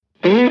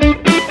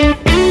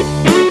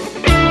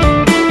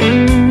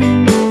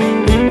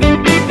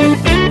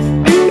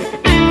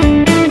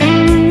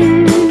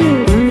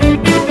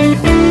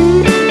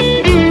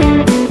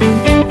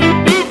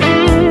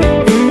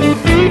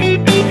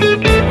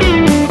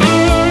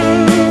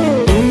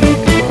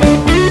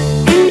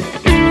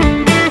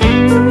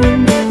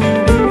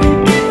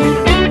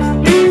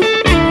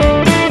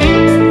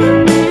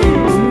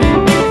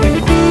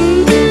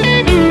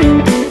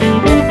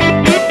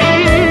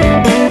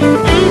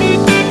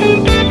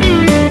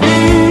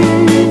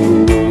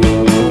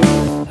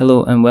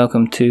and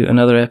welcome to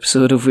another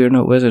episode of We're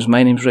Not Wizards.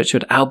 My name's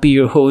Richard. I'll be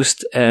your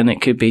host, and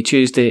it could be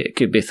Tuesday, it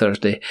could be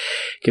Thursday,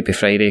 it could be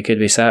Friday, it could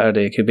be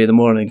Saturday, it could be the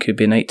morning, it could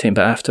be nighttime,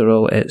 but after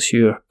all, it's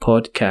your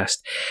podcast.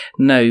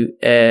 Now,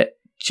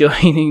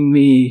 joining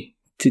me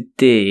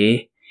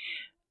today,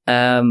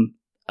 I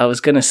was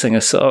going to sing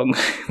a song,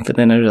 but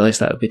then I realised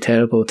that would be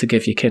terrible to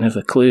give you kind of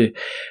a clue.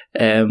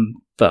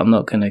 But I'm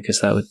not going to, because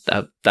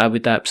that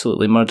would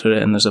absolutely murder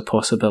it, and there's a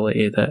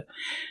possibility that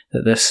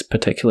this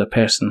particular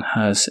person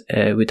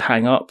would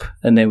hang up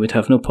and then would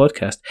have no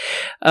podcast.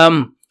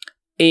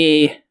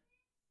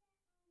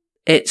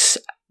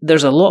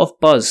 There's a lot of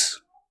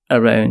buzz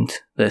around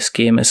this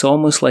game. It's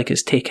almost like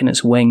it's taken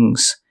its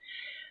wings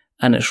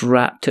and it's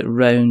wrapped it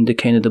round the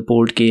kind of the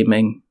board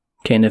gaming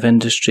kind of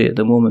industry at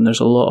the moment. There's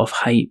a lot of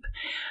hype,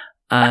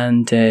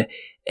 and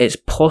it's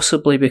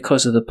possibly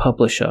because of the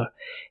publisher.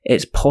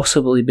 It's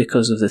possibly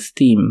because of the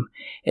theme.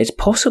 It's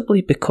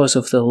possibly because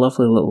of the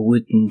lovely little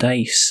wooden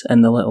dice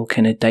and the little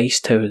kind of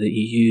dice tower that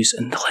you use,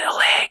 and the little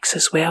eggs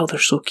as well. They're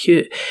so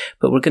cute.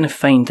 But we're going to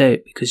find out,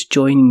 because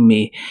joining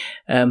me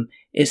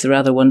is the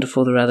rather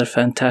wonderful, the rather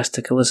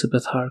fantastic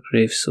Elizabeth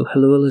Hargraves. So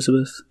hello,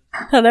 Elizabeth.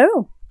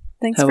 Hello.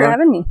 Thanks for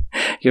having me.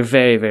 You're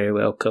very, very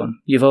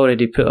welcome. You've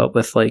already put up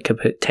with like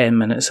about 10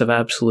 minutes of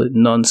absolute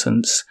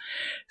nonsense.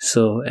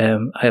 So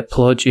I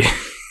applaud you.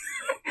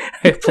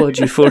 I applaud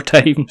you 4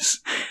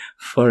 times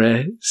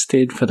for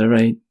staying for the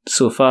ride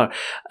so far.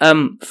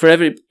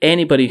 For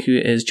anybody who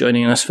is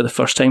joining us for the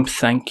first time,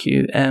 thank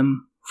you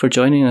for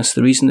joining us.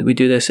 The reason that we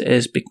do this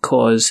is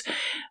because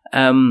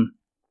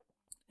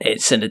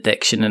it's an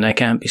addiction and I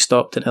can't be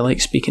stopped, and I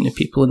like speaking to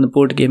people in the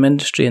board game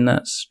industry, and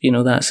that's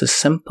as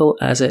simple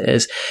as it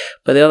is.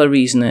 But the other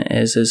reason it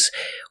is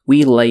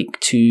we like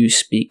to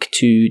speak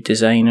to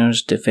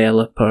designers,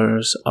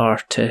 developers,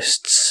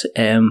 artists,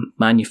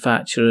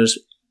 manufacturers,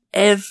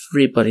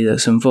 everybody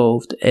that's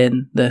involved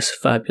in this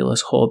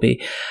fabulous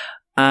hobby.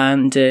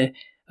 And I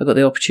got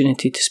the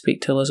opportunity to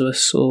speak to Elizabeth,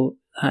 so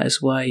that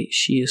is why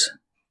she has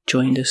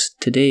joined us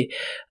today.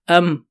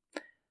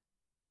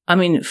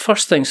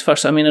 First things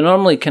first. I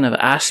normally kind of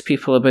ask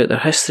people about their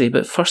history,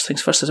 but first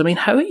things first is,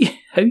 how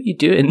are you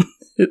doing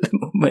at the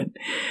moment?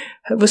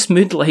 What's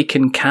mood like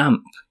in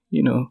camp?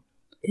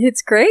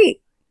 It's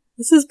great.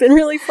 This has been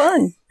really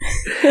fun.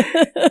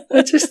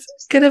 I just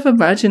kind of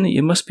imagine that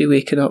you must be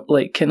waking up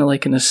kind of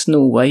like in a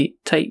Snow White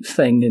type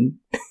thing,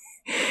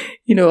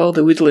 and all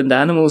the woodland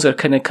animals are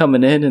kind of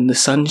coming in, and the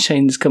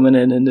sunshine's coming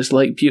in, and there's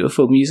like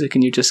beautiful music,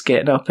 and you're just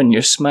getting up and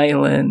you're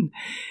smiling.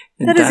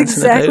 That is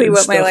exactly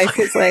what my life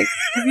is like.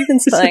 Have you been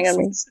spying on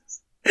me?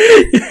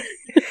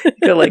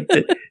 You're like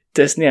the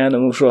Disney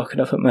animals rocking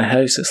up at my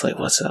house. It's like,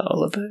 what's that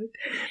all about?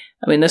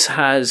 This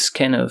has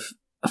kind of,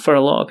 for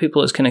a lot of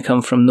people, it's kind of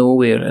come from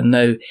nowhere, and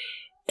now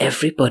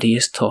everybody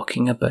is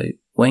talking about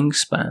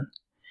Wingspan.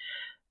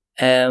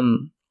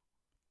 And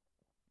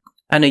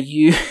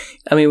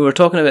we were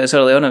talking about this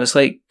early on. It was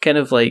like kind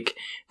of like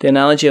the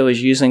analogy I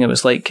was using. It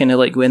was like kind of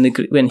like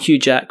when Hugh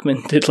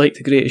Jackman did like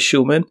The Greatest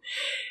Showman,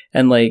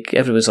 and like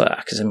everyone's like,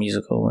 because a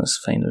musical, that's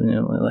fine,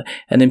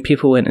 and then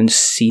people went and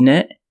seen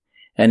it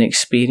and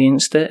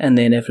experienced it, and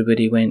then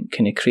everybody went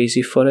kind of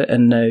crazy for it,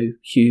 and now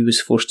Hugh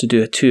was forced to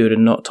do a tour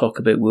and not talk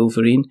about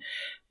Wolverine,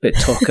 but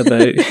talk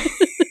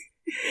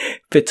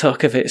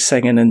about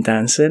singing and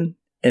dancing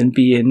and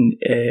being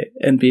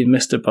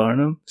Mr.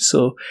 Barnum.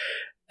 So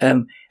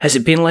has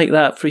it been like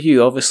that for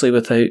you, obviously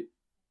without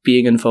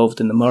being involved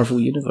in the Marvel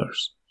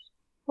universe?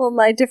 Well,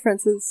 my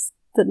difference is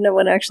that no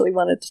one actually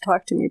wanted to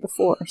talk to me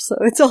before, so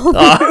it's all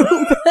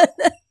new.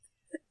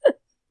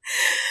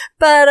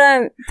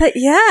 But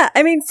yeah,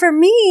 for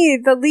me,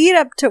 the lead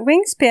up to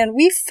Wingspan,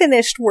 we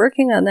finished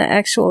working on the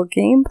actual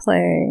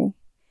gameplay,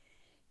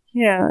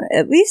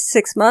 at least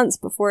 6 months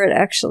before it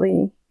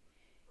actually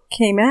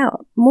came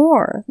out.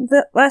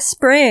 Last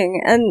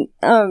spring, and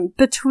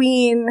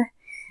between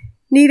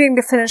needing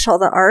to finish all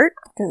the art,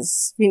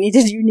 because we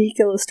needed unique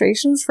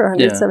illustrations for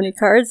 170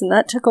 cards, and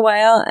that took a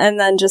while, and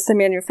then just the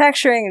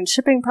manufacturing and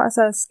shipping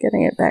process,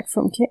 getting it back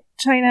from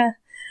China.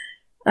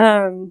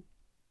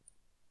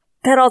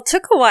 That all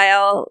took a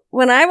while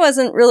when I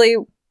wasn't really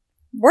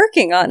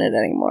working on it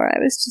anymore. I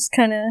was just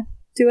kind of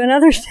doing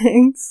other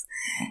things.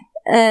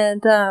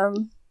 And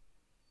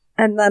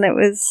then it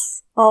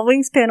was all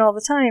Wingspan all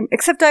the time.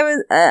 Except I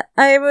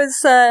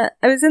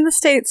was in the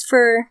States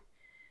for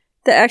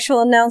the actual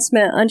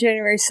announcement on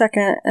January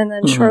 2nd, and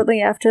then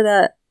shortly after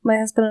that, my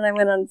husband and I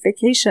went on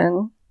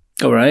vacation.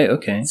 Oh, right,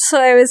 okay. So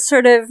I was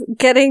sort of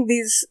getting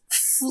these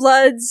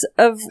floods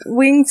of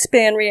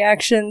Wingspan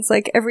reactions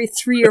like every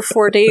 3 or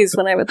 4 days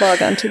when I would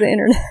log onto the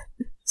internet.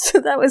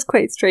 So that was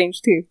quite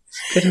strange too.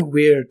 Kind of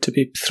weird to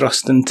be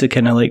thrust into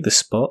kind of like the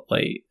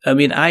spotlight. I'll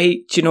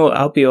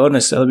be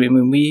honest,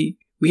 when we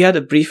had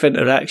a brief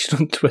interaction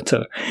on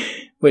Twitter,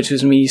 which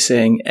was me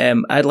saying,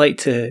 I'd like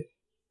to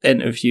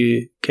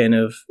interview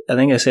I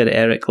think I said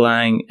Eric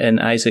Lang and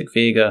Isaac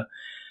Vega.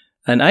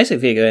 And Isaac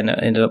Vega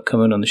ended up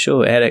coming on the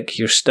show. Eric,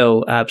 you're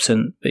still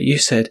absent. But you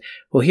said,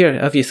 well, here,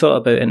 have you thought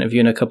about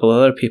interviewing a couple of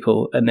other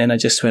people? And then I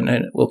just went,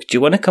 well, do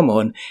you want to come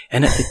on?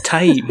 And at the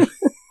time,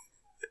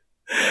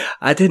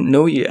 I didn't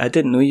know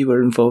you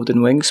were involved in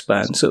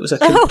Wingspan, so it was a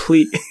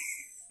complete.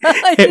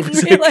 It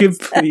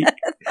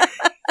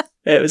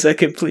was a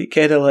complete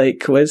kind of like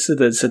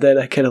coincidence, and then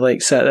I kind of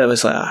like sat there. I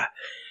was like, I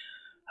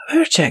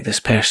better check this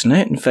person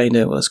out and find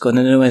out what's going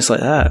on. And I was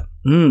like that.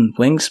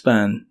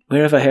 Wingspan.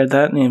 Where have I heard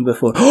that name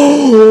before?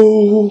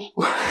 Oh,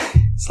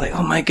 it's like,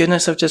 oh my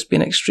goodness, I've just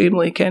been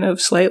extremely kind of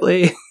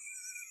slightly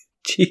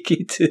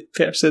cheeky to the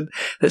person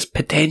that's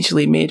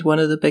potentially made one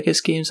of the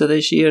biggest games of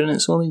this year, and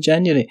it's only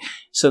January.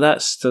 So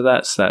that's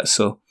that.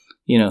 So,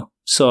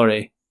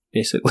 sorry,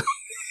 basically.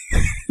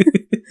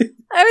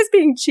 I was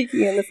being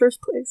cheeky in the first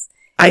place.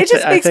 It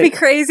just makes me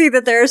crazy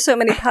that there are so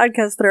many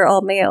podcasts that are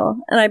all male,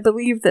 and I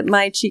believe that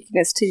my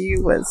cheekiness to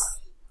you was,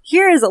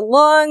 here is a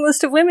long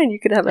list of women you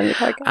could have on your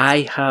podcast.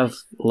 I have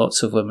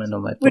lots of women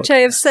on my podcast. Which I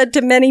have said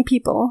to many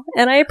people,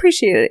 and I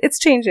appreciate it. It's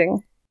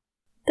changing.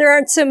 There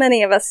aren't so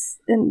many of us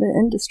in the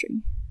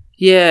industry.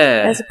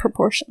 Yeah. As a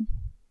proportion.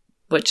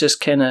 Which is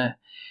kind of...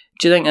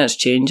 Do you think that's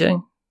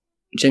changing?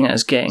 Do you think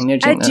that's getting there?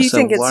 I do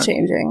think it's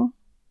changing.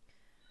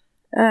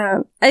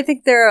 I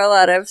think there are a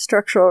lot of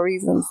structural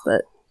reasons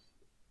that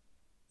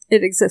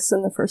it exists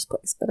in the first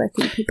place, but I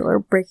think people are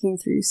breaking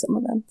through some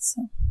of them.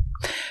 So,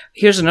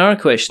 here's another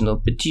question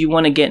though. But do you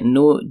want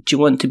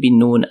to be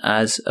known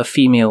as a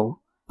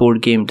female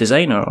board game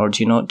designer, or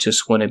do you not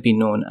just want to be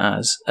known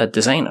as a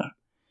designer?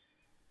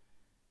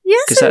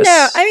 Yes and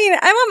no. I mean,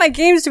 I want my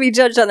games to be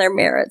judged on their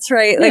merits,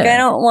 right? Like, I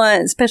don't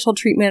want special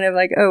treatment of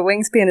like, oh,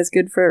 Wingspan is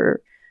good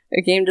for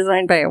a game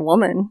designed by a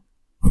woman.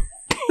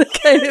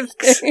 Kind of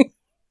thing.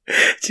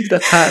 Give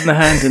that pat in the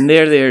hand, and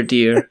there,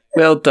 dear.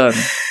 Well done.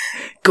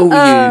 Go you.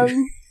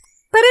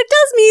 But it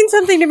does mean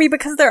something to me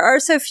because there are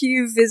so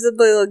few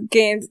visible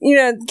games,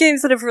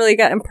 games that have really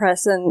gotten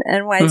press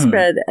and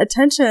widespread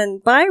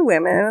attention by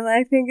women. And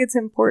I think it's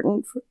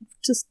important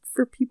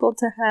for people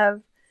to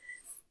have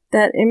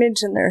that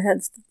image in their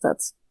heads that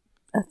that's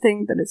a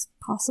thing that is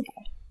possible.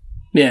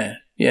 Yeah.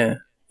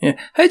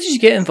 How did you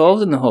get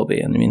involved in the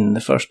hobby, in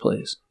the first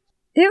place?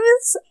 It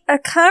was a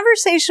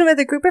conversation with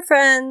a group of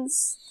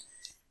friends.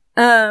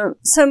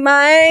 So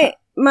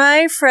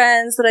my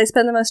friends that I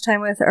spend the most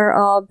time with are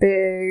all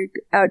big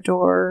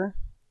outdoor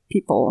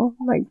people.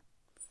 Like,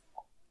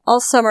 all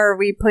summer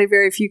we play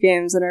very few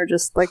games and are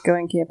just like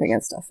going camping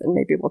and stuff, and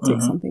maybe we'll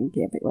take something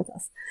camping with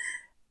us.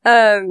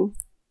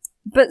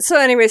 But so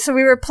anyway, so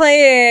we were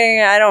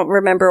playing, I don't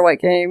remember what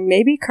game,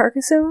 maybe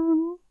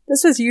Carcassonne?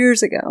 This was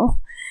years ago.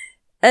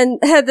 And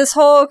had this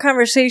whole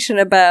conversation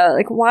about,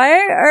 like, why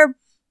are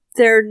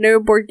there no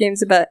board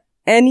games about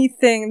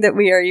anything that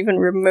we are even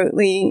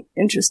remotely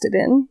interested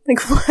in?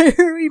 Like, why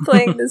are we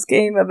playing this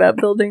game about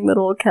building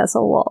little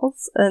castle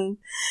walls and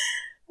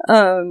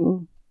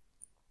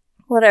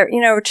whatever,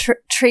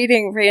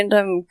 trading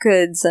random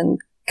goods and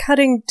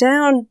cutting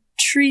down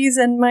trees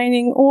and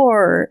mining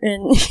ore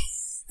in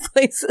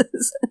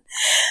places.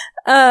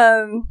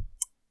 And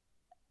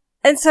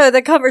so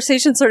the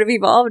conversation sort of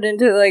evolved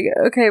into like,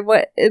 okay,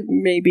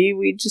 maybe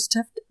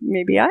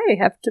I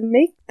have to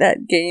make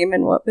that game,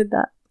 and what would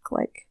that look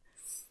like?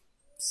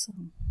 So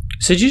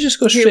did you just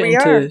go straight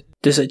into...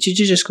 Did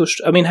you just go...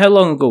 how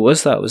long ago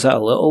was that? Was that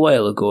a little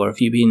while ago, or have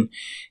you been...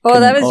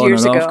 that was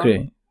years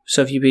ago.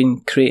 So have you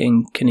been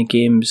creating kind of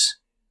games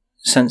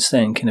since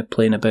then, kind of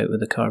playing about with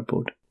the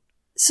cardboard?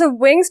 So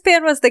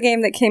Wingspan was the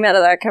game that came out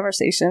of that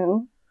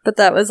conversation, but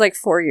that was like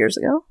 4 years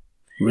ago.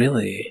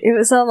 Really? It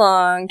was a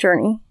long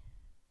journey.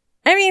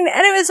 And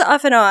it was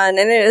off and on,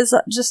 and it was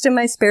just in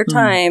my spare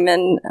time,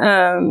 and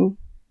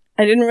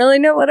I didn't really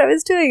know what I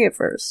was doing at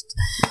first.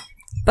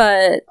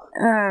 But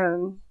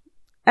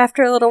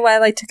after a little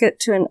while, I took it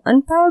to an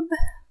Unpub,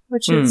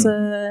 which is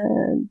a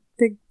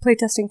big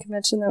playtesting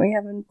convention that we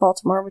have in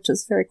Baltimore, which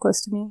is very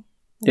close to me.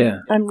 Yeah.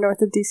 I'm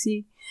north of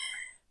DC.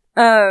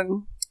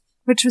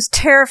 Which was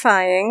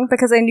terrifying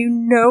because I knew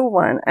no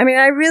one.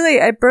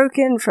 I broke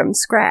in from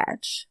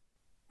scratch.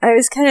 I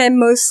was kind of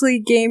mostly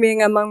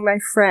gaming among my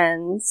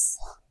friends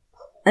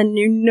and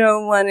knew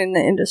no one in the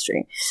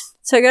industry.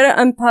 So I go to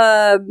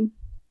Unpub.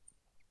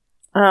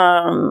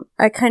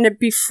 I kind of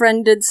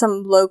befriended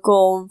some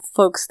local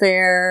folks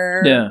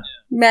there. Yeah.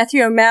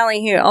 Matthew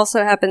O'Malley, who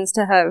also happens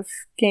to have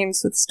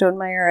games with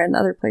Stonemaier and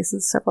other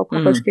places, several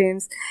published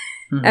games.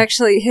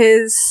 Actually,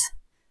 his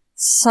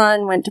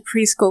son went to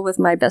preschool with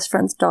my best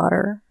friend's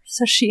daughter,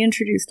 so she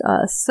introduced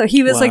us. So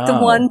he was like the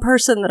one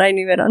person that I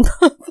knew at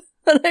Unpub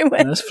when I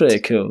went. That's pretty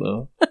cool,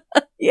 though.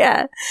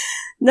 Yeah.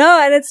 No,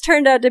 and it's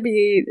turned out to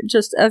be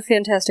just a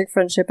fantastic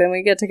friendship, and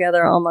we get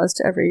together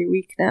almost every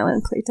week now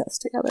and play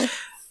test together.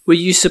 Were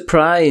you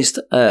surprised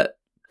at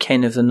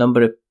kind of the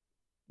number of,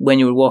 when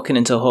you were walking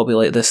into a hobby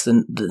like this,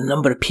 the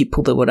number of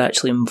people that were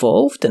actually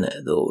involved in it,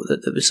 though?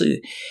 That there was,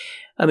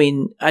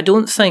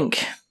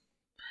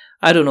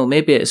 I don't know,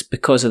 maybe it's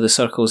because of the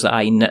circles that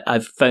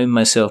I've found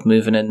myself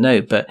moving in now,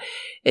 but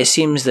it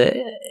seems that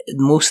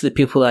most of the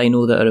people that I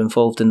know that are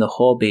involved in the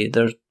hobby,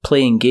 they're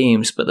playing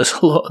games, but there's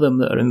a lot of them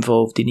that are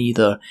involved in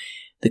either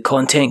the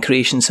content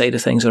creation side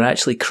of things or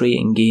actually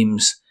creating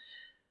games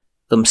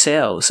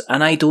themselves.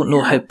 And I don't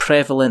know how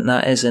prevalent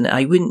that is, and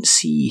I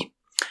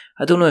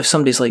I don't know if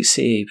somebody's like,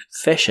 say,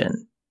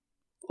 fishing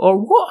or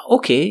what.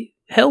 Okay,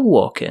 hill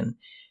walking.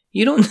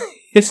 You don't.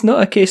 It's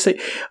not a case like,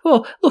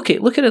 oh, look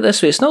at it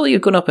this way. It's not like you're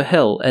going up a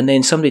hill and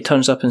then somebody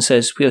turns up and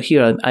says, well,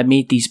 here, I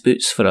made these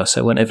boots for us.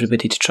 I want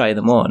everybody to try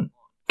them on,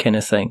 kind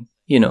of thing.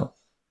 You know.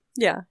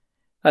 Yeah.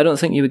 I don't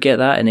think you would get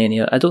that in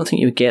any. I don't think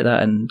you would get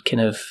that in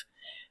kind of.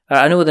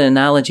 I know the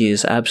analogy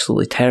is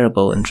absolutely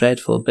terrible and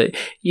dreadful, but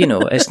you know,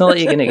 it's not like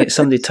you're going to get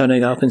somebody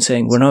turning up and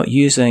saying, "We're not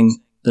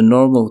using the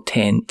normal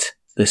tent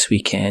this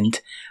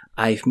weekend.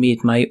 I've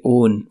made my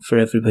own for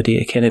everybody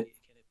to kind of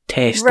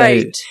test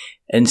out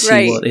and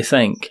see what they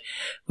think."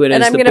 Whereas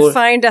and I'm going to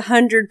find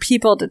 100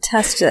 people to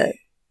test it.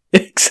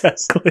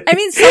 Exactly. I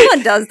mean,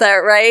 someone does that,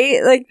 right?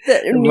 Like,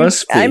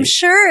 must be. I'm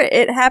sure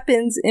it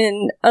happens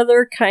in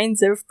other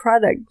kinds of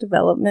product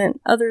development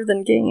other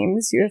than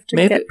games. You have to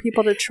get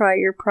people to try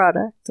your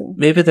product.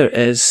 Maybe there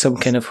is some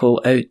kind of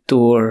whole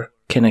outdoor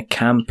kind of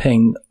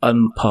camping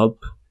unpub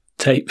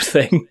type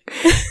thing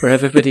where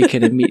everybody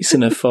kind of meets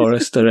in a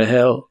forest or a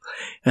hill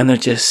and they're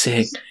just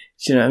saying,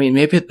 do you know what I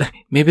mean?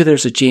 Maybe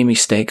there's a Jamie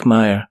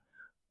Stegmaier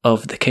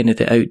of the kind of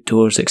the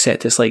outdoors,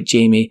 except it's like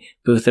Jamie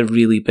but with a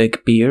really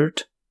big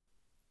beard.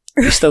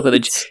 He's still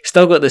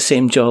got the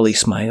same jolly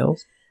smile.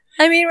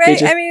 I mean,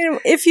 right? I mean,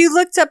 if you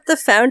looked up the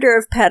founder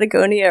of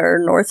Patagonia or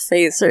North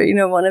Face or, you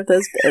know, one of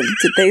those,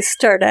 did they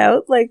start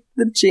out like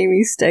the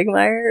Jamie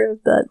Stegmaier of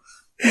that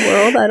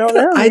world? I don't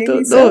know. I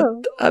don't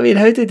know. I mean,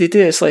 how did they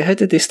do it? It's like, how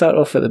did they start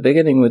off at the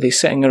beginning? Were they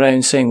sitting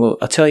around saying, well,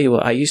 I'll tell you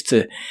what, I used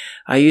to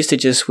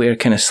just wear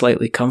kind of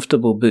slightly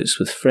comfortable boots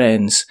with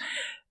friends.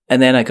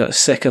 And then I got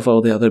sick of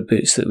all the other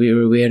boots that we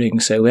were wearing.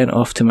 So I went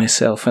off to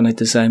myself and I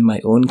designed my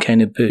own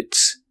kind of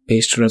boots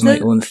based around my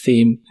own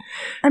theme.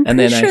 I'm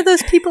pretty sure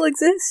those people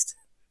exist.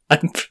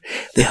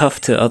 They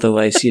have to,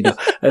 otherwise, you know.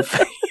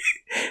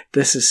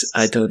 This is,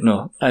 I don't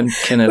know. I'm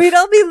kind of... We'd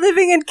all be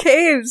living in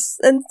caves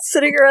and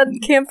sitting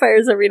around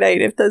campfires every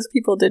night if those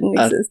people didn't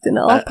exist in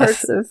all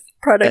parts of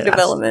product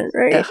development,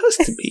 right? It has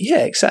to be,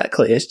 yeah,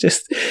 exactly. It's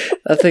just,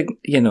 I think,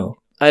 you know,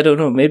 I don't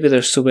know, maybe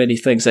there's so many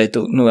things I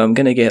don't know. I'm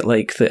going to get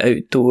like the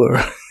outdoor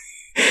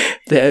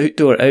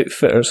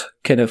outfitters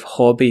kind of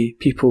hobby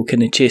people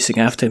kind of chasing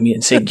after me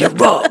and saying, you're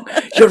wrong,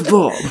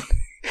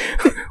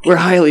 we're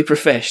highly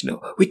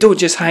professional, we don't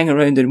just hang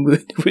around and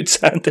wood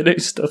sanding out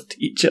stuff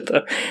to each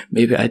other.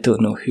 Maybe, I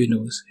don't know, who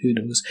knows.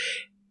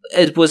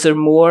 Was there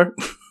more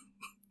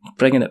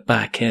bringing it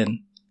back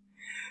in,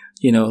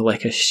 you know,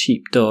 like a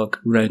sheepdog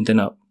rounding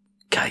up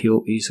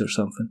coyotes or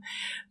something?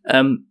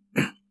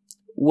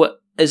 What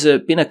has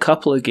it been? A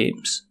couple of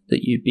games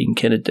that you've been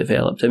kind of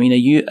developed? I mean,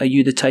 are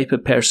you the type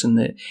of person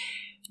that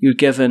you're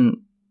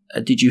given,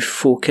 did you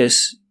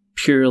focus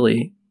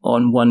purely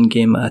on one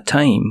game at a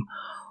time?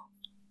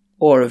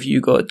 Or have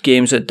you got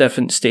games at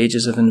different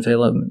stages of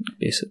development,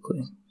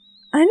 basically?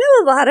 I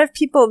know a lot of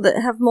people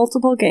that have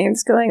multiple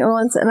games going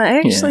on, and I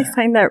actually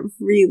find that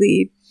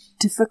really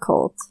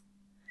difficult.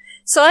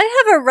 So I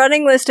have a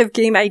running list of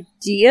game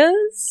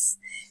ideas,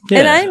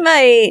 and I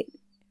might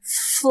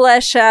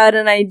flesh out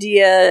an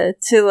idea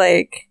to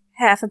like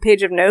half a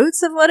page of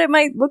notes of what it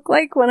might look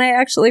like when I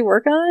actually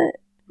work on it.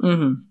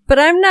 Mm-hmm. But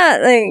I'm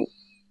not like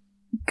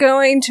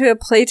going to a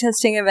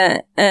playtesting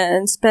event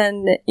and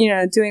spend, you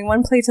know, doing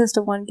one playtest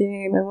of one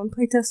game and one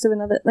playtest of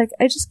another. Like,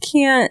 I just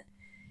can't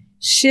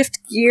shift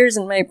gears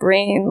in my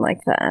brain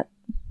like that.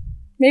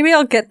 Maybe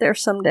I'll get there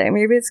someday.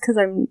 Maybe it's because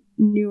I'm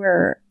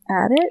newer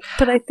at it.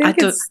 But I think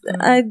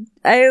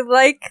I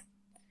like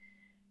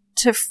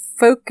to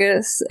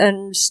focus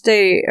and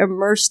stay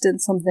immersed in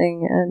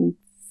something and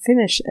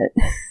finish it.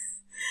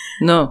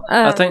 No,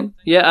 I think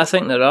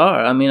there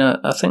are. I mean,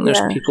 I think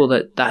there's people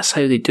that's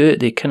how they do it.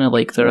 They kind of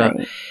like they're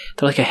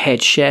like a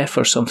head chef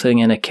or something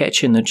in a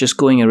kitchen. They're just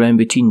going around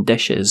between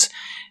dishes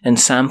and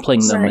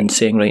sampling them and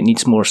saying, right,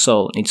 needs more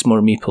salt, needs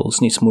more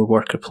meeples, needs more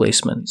worker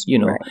placement. You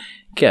know,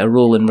 get a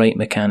roll and write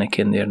mechanic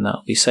in there, and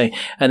that'll be fine.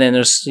 And then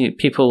there's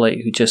people like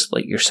who just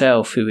like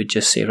yourself who would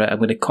just say, right, I'm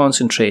going to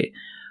concentrate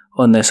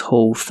on this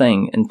whole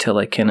thing until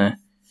I kind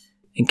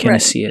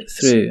of see it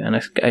through. And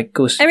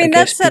I mean,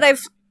 that said,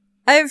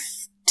 I've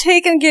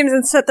taken games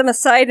and set them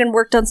aside and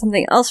worked on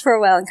something else for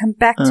a while and come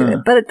back to it.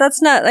 But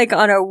that's not like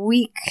on a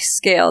week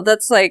scale.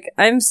 That's like,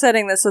 I'm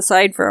setting this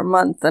aside for a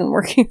month and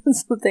working on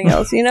something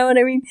else. You know what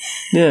I mean?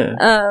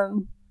 Yeah.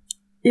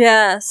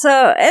 Yeah.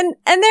 So, and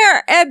there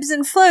are ebbs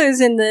and flows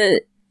in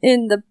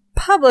the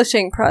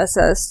publishing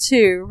process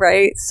too,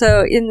 right?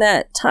 So in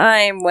that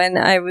time when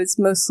I was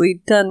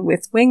mostly done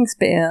with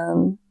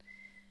Wingspan,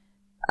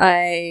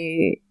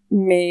 I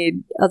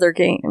made other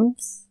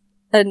games.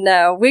 And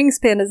now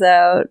Wingspan is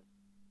out.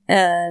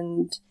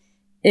 And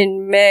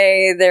in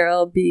May,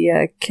 there'll be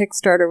a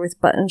Kickstarter with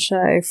Button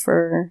Shy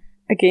for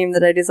a game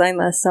that I designed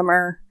last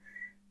summer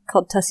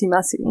called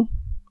Tassimasi.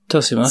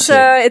 Tassimasi?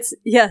 So it's,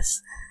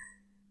 yes.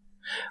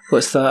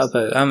 What's that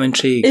about? I'm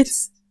intrigued.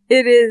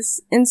 It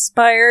is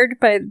inspired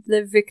by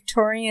the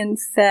Victorian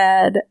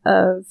fad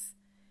of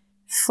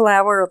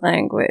flower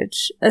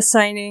language,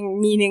 assigning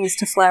meanings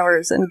to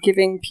flowers and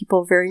giving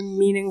people very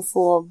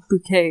meaningful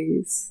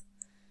bouquets.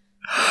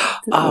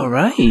 Oh,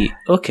 right.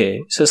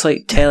 Okay. So it's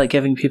like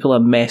giving people a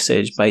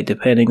message by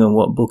depending on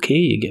what bouquet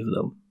you give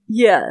them.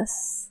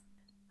 Yes.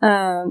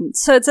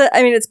 So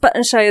it's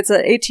Button Shy. It's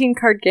an 18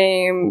 card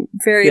game,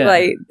 very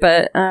light,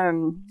 but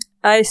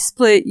I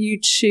split you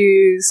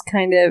choose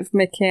kind of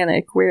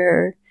mechanic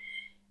where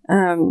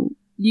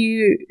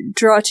you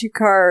draw 2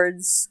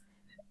 cards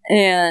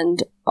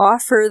and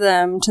offer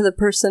them to the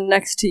person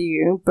next to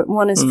you, but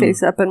one is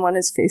face up and one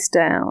is face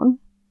down.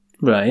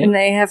 Right. And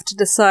they have to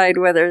decide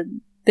whether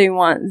they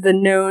want the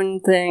known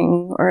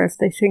thing or if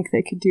they think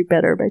they could do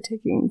better by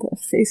taking the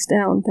face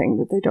down thing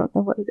that they don't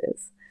know what it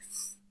is.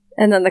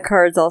 And then the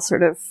cards all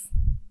sort of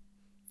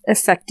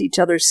affect each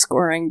other's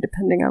scoring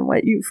depending on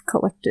what you've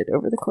collected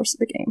over the course of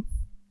the game.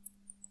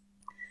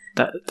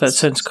 That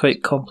sounds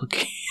quite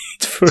complicated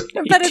for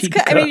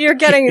but you're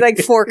getting like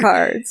 4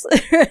 cards.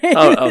 Right?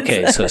 Oh,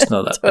 okay, so it's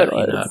not that bad.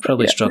 I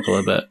probably struggle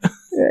a bit.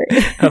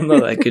 Right. I'm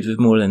not that good with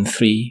more than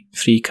three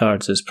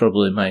cards. Is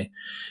probably my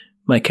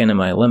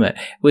limit.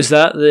 Was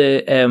that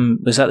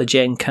the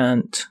Gen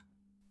Cant?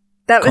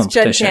 That was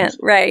Gen Cant,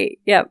 right?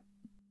 Yep.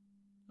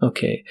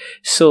 Okay,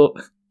 so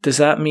does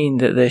that mean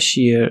that this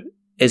year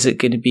is it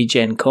going to be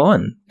Gen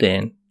Con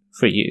then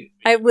for you?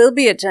 I will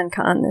be at Gen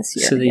Con this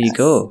year. So there you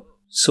go.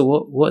 So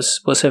what's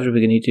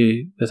everybody going to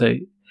do without?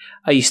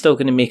 Are you still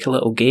going to make a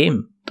little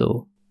game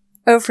though?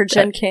 Oh, for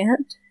Gen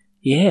Cant?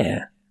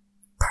 Yeah.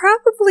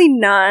 Probably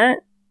not.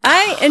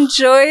 I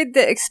enjoyed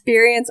the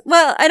experience.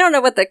 Well, I don't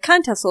know what the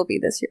contest will be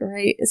this year,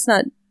 right? It's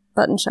not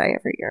Button Shy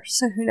every year,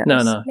 so who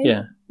knows?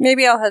 No,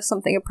 Maybe I'll have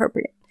something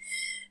appropriate.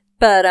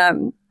 But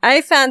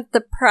I found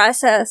the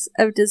process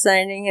of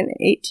designing an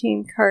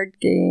 18-card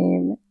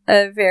game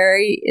a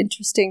very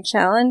interesting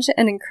challenge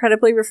and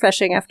incredibly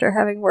refreshing after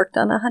having worked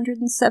on a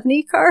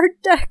 170-card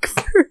deck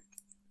for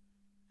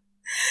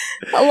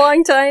a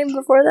long time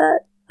before that.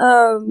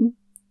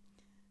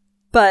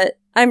 But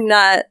I'm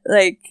not,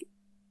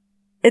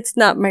 it's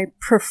not my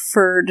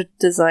preferred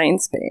design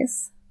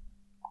space.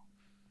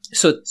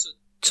 So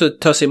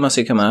Tussie must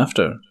have come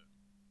after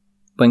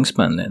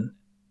Wingspan then?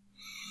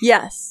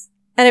 Yes.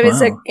 And it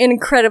was an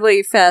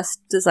incredibly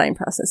fast design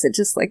process. It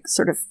just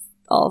sort of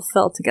all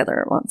fell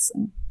together at once.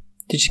 And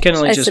did you kind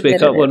of just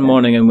wake up one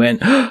morning and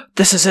went, oh,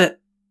 this is it.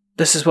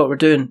 This is what we're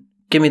doing.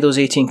 Give me those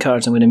 18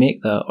 cards. I'm going to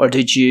make that. Or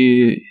did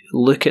you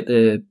look at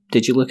the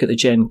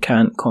Gen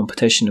Cant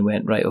competition and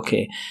went, right,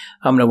 okay,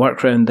 I'm going to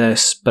work around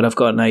this, but I've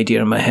got an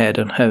idea in my head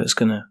on how it's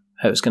going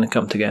to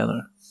come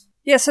together.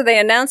 Yeah. So they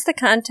announced the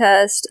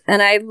contest,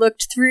 and I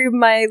looked through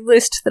my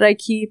list that I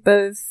keep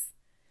of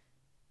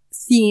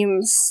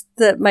themes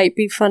that might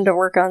be fun to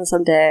work on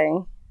someday.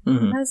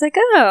 Mm-hmm. I was like,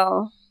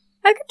 oh,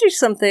 I could do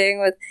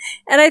something with,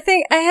 and I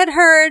think I had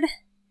heard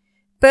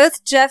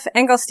both Jeff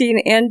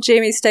Engelstein and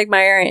Jamie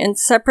Stegmaier in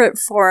separate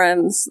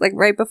forums,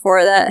 right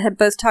before that, had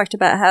both talked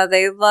about how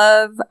they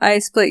love I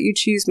Split You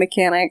Choose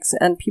mechanics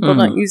and people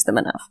don't use them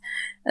enough.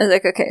 I was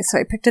like, okay, so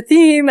I picked a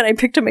theme and I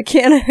picked a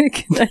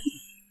mechanic and I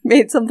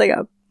made something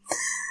up.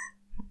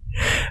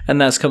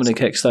 And that's coming to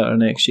Kickstarter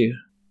next year.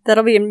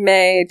 That'll be in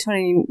May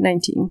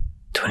 2019.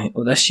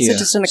 This year. So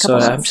just in a couple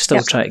months. I'm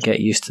still trying to get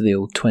used to the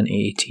old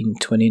 2018,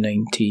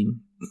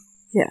 2019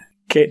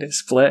 kind of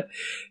split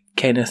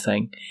kind of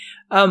thing.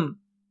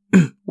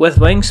 With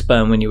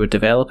Wingspan, when you were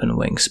developing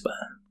Wingspan,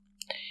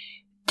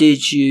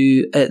 did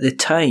you at the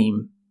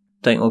time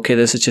think, okay,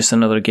 this is just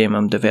another game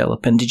I'm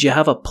developing? Did you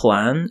have a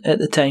plan at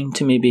the time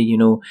to maybe,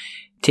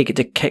 take it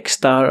to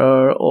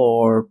Kickstarter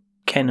or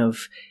kind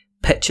of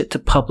pitch it to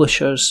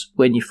publishers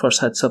when you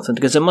first had something?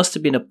 Because there must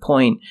have been a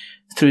point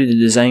through the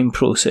design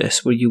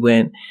process where you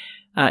went,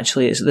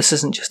 actually, this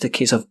isn't just a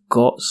case of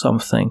got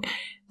something.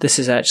 This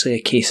is actually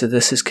a case of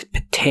this is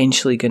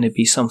potentially going to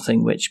be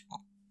something which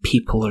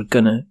people are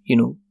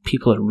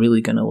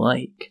really going to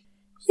like.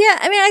 Yeah,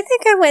 I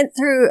think I went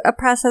through a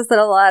process that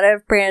a lot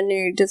of brand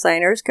new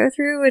designers go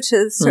through, which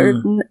is sort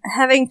of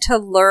having to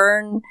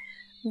learn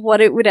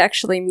what it would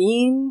actually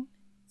mean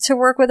to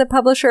work with a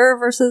publisher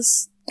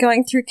versus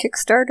going through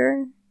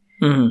Kickstarter.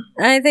 Mm-hmm.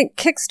 And I think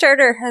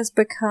Kickstarter has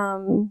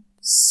become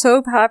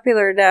so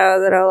popular now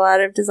that a lot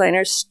of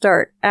designers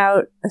start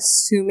out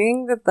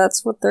assuming that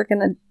that's what they're going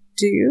to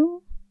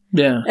do.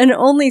 Yeah. And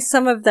only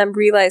some of them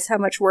realize how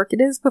much work it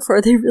is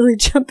before they really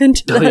jump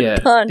into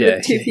that pond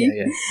of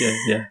TV.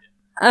 Yeah.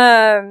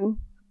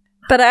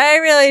 But I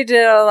really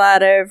did a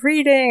lot of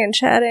reading and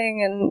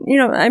chatting,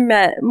 and, I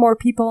met more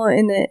people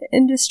in the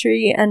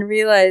industry and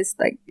realized,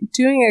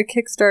 doing a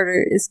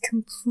Kickstarter is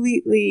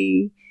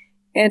completely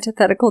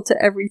antithetical to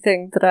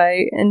everything that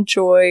I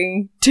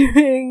enjoy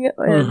doing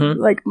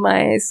and,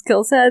 my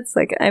skill sets.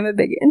 I'm a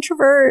big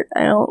introvert.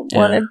 I don't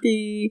want to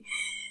be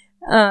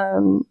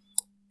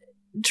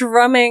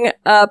drumming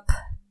up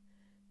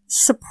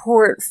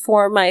support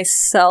for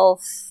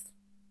myself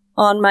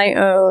on my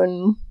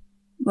own,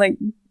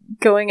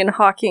 going and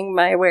hawking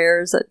my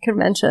wares at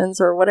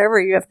conventions or whatever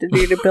you have to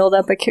do to build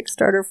up a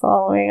Kickstarter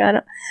following. I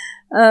don't.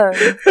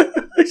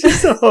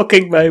 Just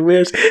hawking my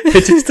wares. I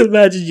just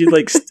imagine you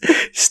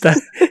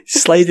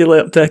sliding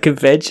up to a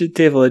convention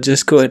table and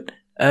just going,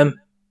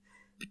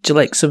 you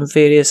like some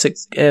various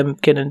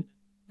kind of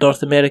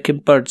North American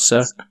birds,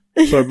 sir?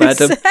 For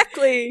madam.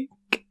 Exactly.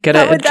 Can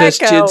I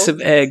interest you in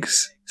some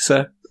eggs,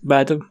 sir,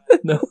 madam?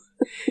 No.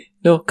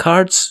 No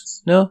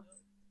cards? No?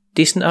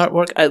 Decent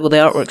artwork? Well, the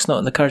artwork's not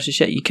on the cards as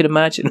yet, you can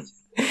imagine.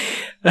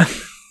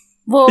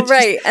 Well,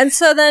 right. And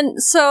so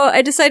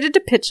I decided to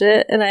pitch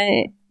it, and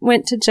I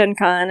went to Gen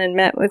Con and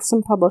met with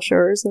some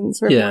publishers and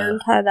sort of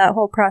learned how that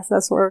whole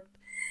process worked.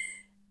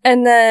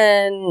 And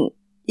then,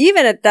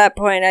 even at that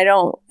point, I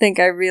don't think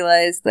I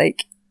realized,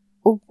 like,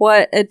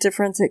 what a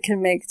difference it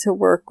can make to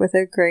work with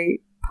a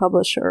great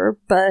publisher.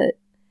 But,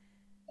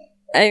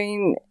 I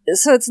mean,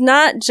 so it's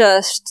not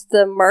just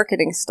the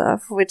marketing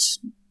stuff, which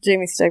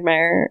Jamey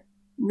Stegmaier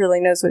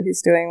really knows what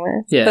he's doing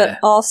with, but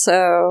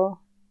also...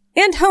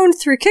 And honed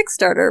through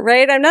Kickstarter,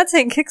 right? I'm not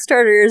saying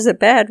Kickstarter is a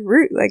bad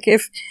route. Like,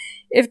 if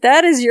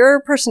that is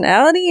your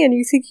personality and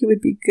you think you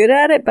would be good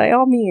at it, by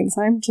all means.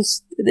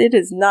 It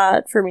is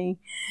not for me.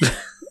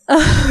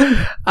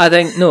 I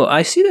think, no,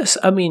 I see this.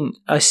 I mean,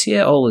 I see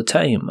it all the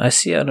time. I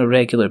see it on a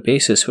regular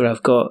basis where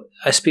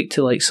I speak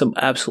to like some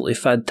absolutely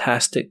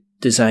fantastic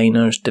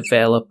designers,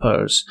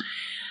 developers,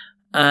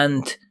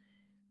 and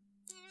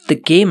the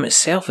game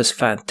itself is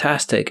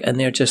fantastic, and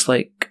they're just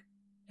like,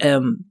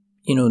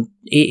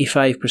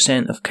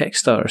 85% of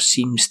Kickstarter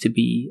seems to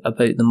be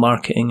about the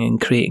marketing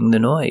and creating the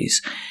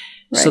noise.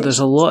 Right. So there's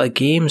a lot of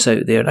games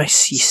out there, and I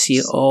see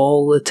it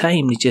all the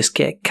time. They just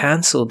get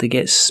cancelled. They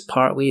get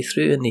part way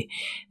through, and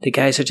the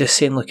guys are just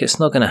saying, look, it's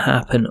not going to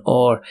happen,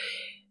 or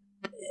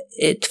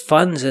it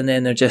funds, and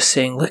then they're just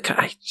saying, look,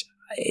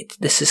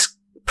 this is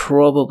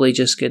probably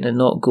just going to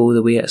not go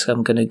the way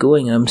I'm going to go.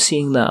 And I'm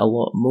seeing that a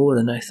lot more,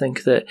 and I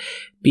think that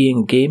being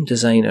a game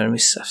designer, and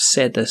I've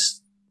said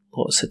this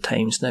lots of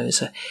times now,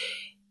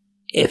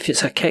 if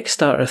it's a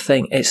Kickstarter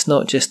thing, it's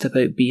not just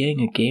about being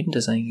a game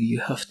designer.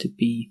 You have to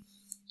be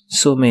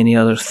so many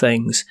other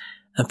things,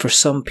 and for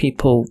some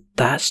people,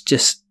 that's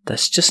just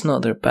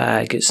not their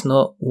bag. It's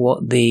not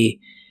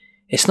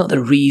it's not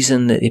the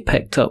reason that they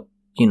picked up,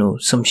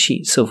 some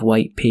sheets of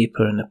white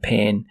paper and a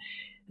pen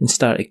and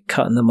started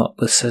cutting them up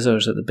with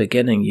scissors at the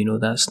beginning.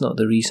 That's not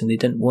the reason. They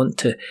didn't want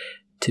to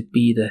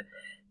be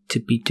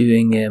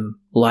doing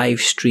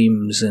live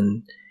streams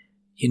and.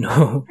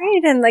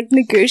 Right, and like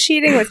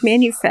negotiating with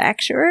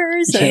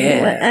manufacturers.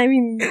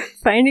 And,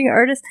 finding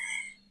artists.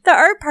 The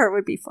art part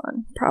would be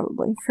fun,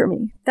 probably, for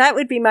me. That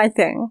would be my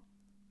thing.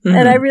 Mm-hmm.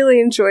 And I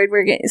really enjoyed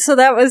working. So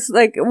that was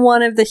like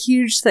one of the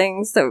huge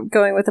things that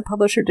going with a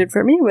publisher did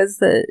for me was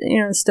that,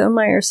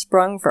 Stonemaier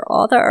sprung for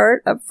all the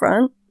art up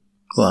front.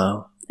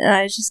 Wow. And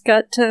I just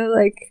got to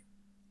like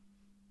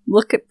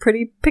look at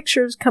pretty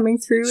pictures coming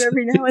through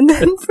every now and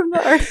then from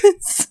the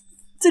artists.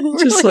 Didn't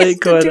really have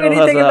to do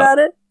anything about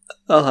it.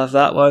 I'll have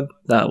that one.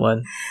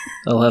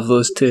 I'll have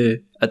those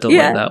two. I don't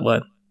like that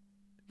one.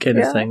 Kind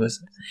of thing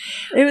was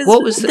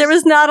it? There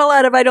was not a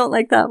lot of I don't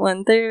like that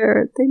one. They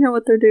know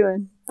what they're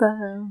doing. But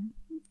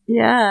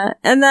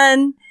and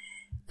then,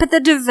 but the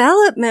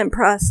development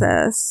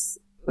process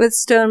with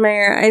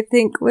Stonemaier, I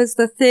think, was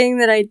the thing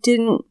that I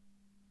didn't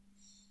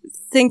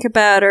think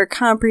about or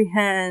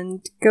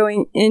comprehend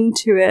going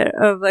into it.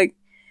 Of like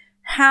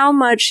how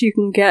much you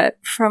can get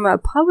from a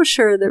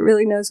publisher that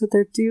really knows what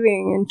they're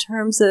doing in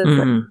terms of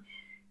like,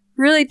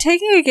 really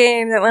taking a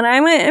game that when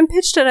I went and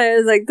pitched it, I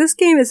was like, this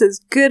game is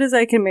as good as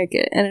I can make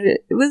it. And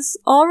it was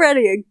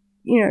already a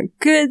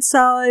good,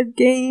 solid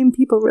game.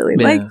 People really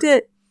liked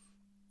it.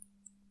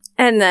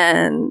 And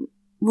then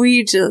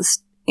we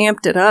just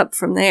amped it up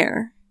from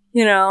there,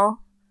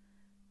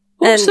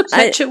 What's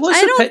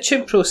the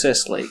pitching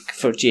process like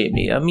for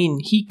Jamey? I mean,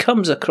 he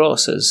comes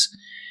across as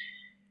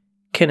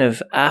kind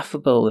of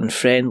affable and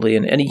friendly,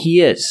 and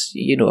he is,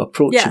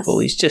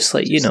 approachable. Yes. He's just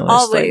like, it's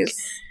always. Like,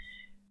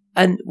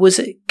 and was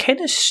it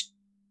kind of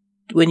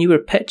when you were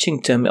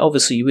pitching to him?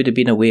 Obviously, you would have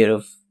been aware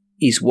of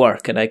his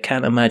work, and I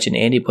can't imagine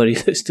anybody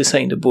that's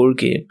designed a board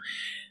game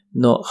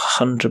not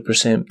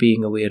 100%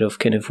 being aware of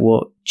kind of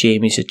what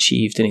Jamey's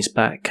achieved in his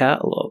back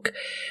catalogue.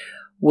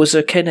 Was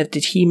there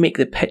did he make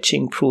the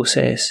pitching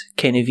process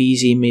kind of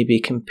easy, maybe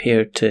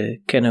compared to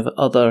kind of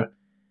other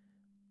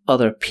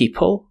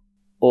people?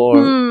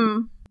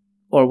 Or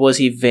was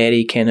he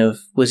very I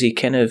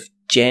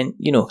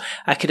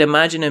could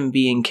imagine him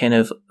being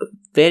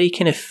very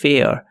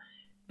fair,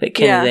 but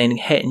then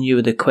hitting you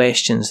with the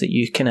questions that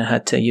you kind of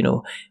had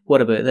to,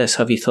 what about this?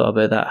 Have you thought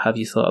about that? Have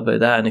you thought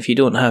about that? And if you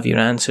don't have your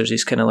answers,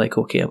 he's kind of like,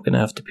 okay, I'm going to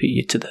have to put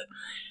you to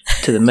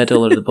the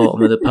middle or the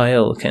bottom of the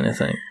pile kind of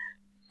thing.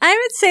 I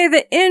would say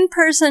that in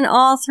person,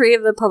 all three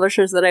of the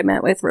publishers that I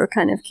met with were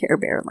kind of Care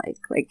Bear-like.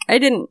 Like, I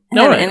didn't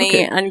have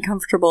any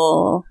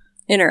uncomfortable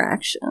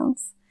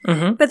interactions.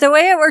 Mm-hmm. But the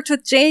way it worked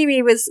with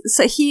Jamey was,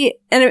 so he,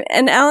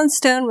 and Alan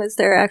Stone was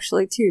there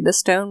actually too, the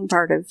Stone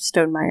part of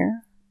Stonemaier,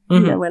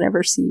 no one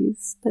ever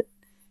sees, but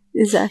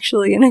is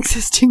actually an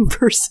existing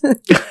person.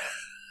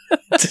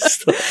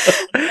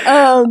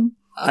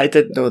 I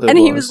didn't know that. And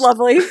he was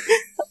lovely. So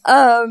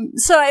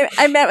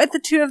I met with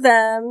the two of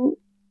them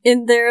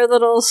in their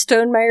little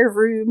Stonemaier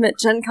room at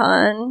Gen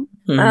Con.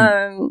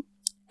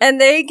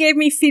 And they gave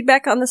me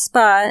feedback on the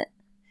spot.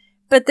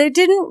 But they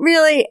didn't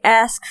really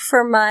ask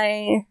for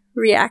my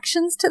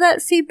reactions to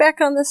that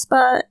feedback on the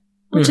spot,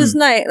 which is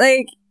nice.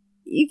 Like,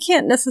 you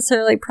can't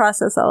necessarily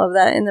process all of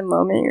that in the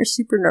moment. You're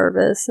super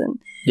nervous. And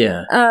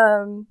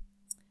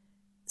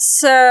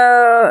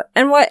so,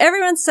 and what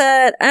everyone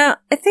said, I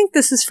think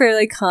this is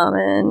fairly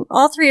common.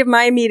 All three of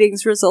my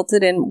meetings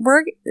resulted in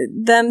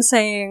them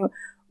saying,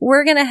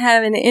 we're going to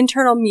have an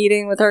internal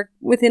meeting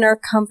within our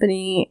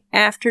company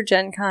after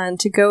Gen Con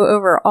to go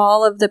over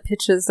all of the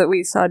pitches that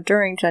we saw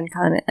during Gen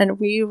Con, and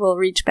we will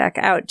reach back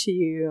out to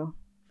you.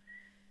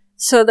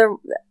 So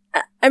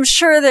I'm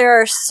sure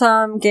there are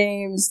some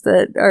games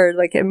that are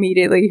like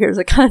immediately, here's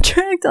a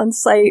contract on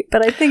site,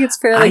 but I think it's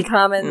fairly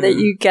common that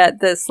you get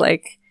this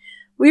like,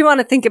 we want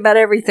to think about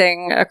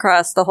everything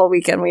across the whole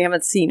weekend. We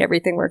haven't seen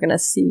everything we're going to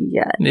see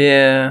yet.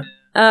 Yeah.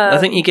 I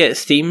think you get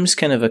themes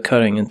kind of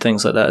occurring and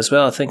things like that as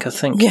well. I think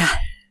yeah.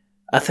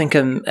 I think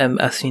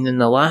I've seen in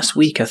the last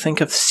week, I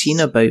think I've seen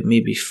about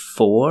maybe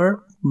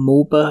 4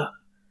 MOBA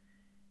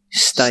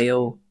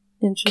style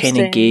kind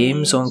of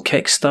games on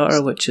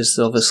Kickstarter, which is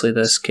obviously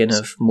this kind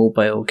of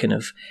mobile kind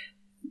of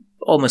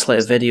almost like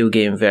a video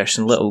game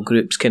version, little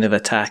groups kind of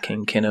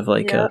attacking kind of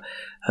like a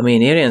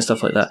main area and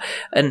stuff like that.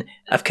 And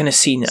I've kind of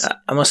seen,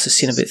 I must have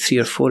seen about 3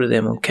 or 4 of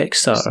them on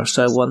Kickstarter,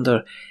 so I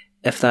wonder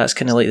if that's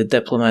kind of like the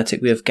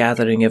diplomatic way of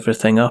gathering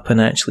everything up and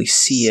actually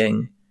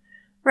seeing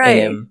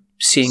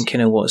seeing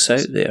kind of what's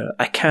out there.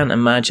 I can't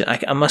imagine,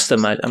 I must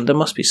imagine, there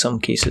must be some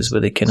cases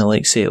where they kind of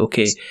like say,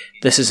 okay,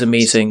 this is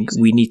amazing,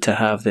 we need to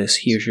have this,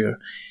 here's your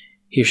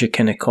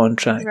kind of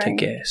contract, I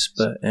guess.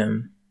 But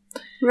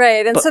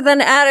right, and so then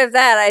out of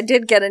that, I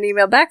did get an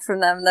email back from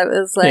them that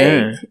was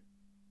like,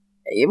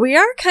 we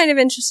are kind of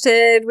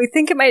interested, we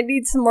think it might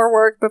need some more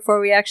work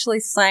before we actually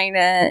sign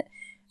it.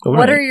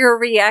 What are your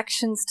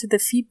reactions to the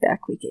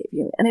feedback we gave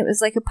you? And it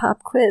was like a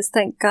pop quiz.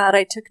 Thank God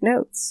I took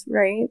notes,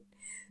 right?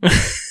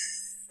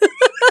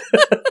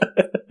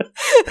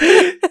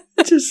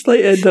 Just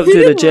like end up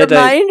doing a Jedi.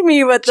 Remind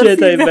me what the Jedi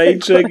feedback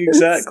mind trick, was.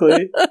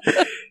 exactly.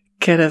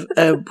 Kind of.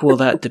 Well,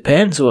 that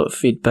depends. What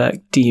feedback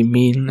do you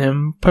mean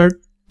in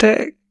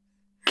particular?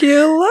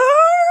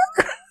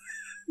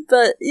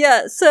 But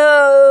yeah,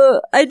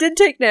 so I did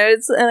take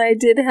notes and I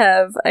did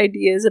have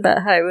ideas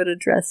about how I would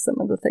address some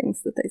of the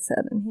things that they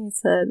said. And he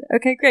said,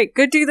 okay, great,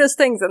 go do those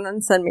things and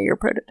then send me your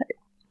prototype.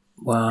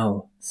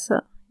 Wow. So,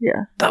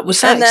 yeah. That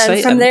was and exciting.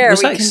 And then from there,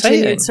 we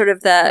continued sort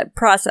of that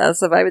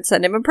process of I would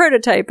send him a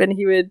prototype and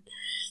he would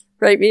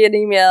write me an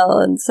email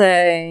and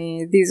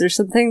say, these are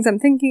some things I'm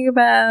thinking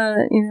about,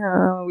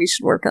 we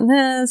should work on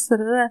this, da,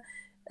 da, da.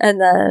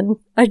 And then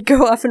I'd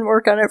go off and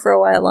work on it for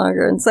a while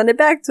longer and send it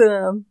back to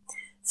him.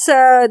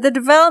 So the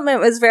development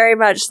was very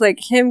much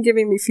like him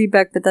giving me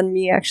feedback, but then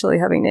me actually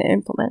having to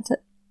implement it.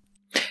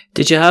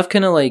 Did you have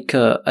kind of like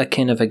a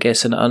kind of, I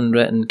guess, an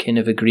unwritten kind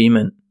of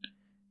agreement?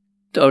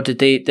 Or did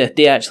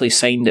they actually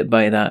signed it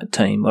by that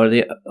time? Or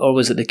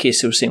was it the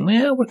case they were saying,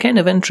 well, we're kind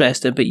of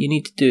interested, but you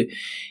need to do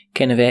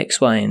kind of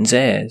X, Y, and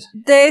Z?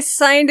 They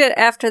signed it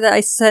after that.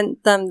 I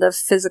sent them the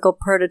physical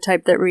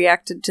prototype that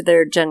reacted to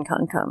their Gen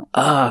Con comment.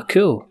 Ah,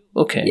 cool.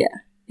 Okay. Yeah.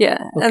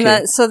 Yeah, okay.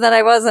 And so then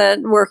I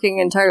wasn't working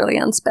entirely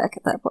on spec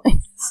at that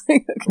point.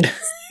 Okay,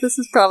 this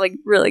is probably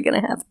really going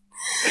to happen.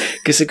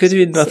 Because it could have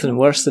been nothing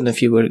worse than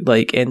if you were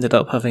like ended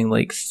up having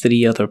like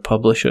 3 other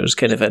publishers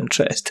kind of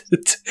interested.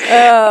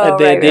 Oh, and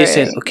then they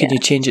said, right. "Oh, can you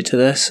change it to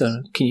this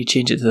or can you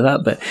change it to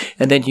that bit?"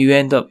 And then you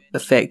end up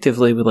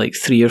effectively with like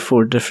 3 or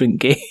 4 different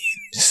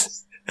games.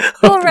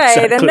 Well, right,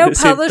 exactly and no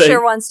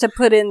publisher wants to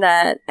put in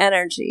that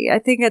energy. I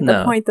think at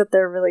the point that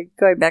they're really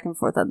going back and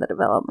forth on the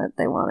development,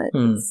 they want it.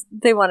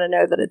 They want to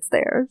know that it's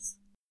theirs.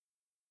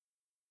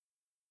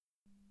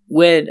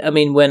 When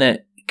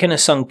it kind of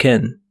sunk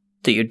in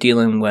that you're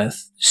dealing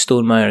with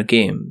Stonemaier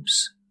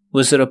Games,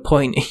 was there a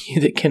point in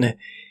you that kind of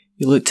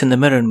you looked in the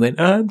mirror and went,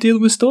 I'm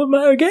dealing with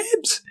Stonemaier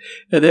Games?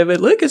 And then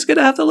went, look, it's going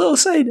to have the little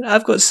Scythe.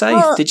 I've got Scythe.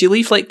 Well, did you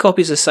leave like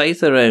copies of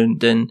Scythe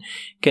around and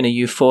kind of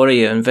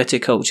Euphoria and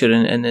Viticulture?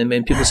 And then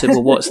when people said,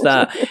 well, what's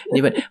that? And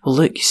you went, well,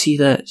 look, you see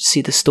the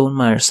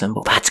Stonemaier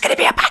symbol? That's going to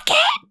be a bad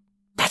game.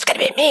 That's going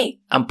to be me.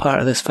 I'm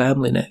part of this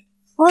family now.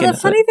 Well, the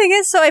funny thing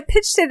is, so I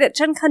pitched it at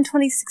Gen Con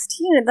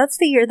 2016, and that's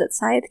the year that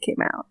Scythe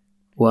came out.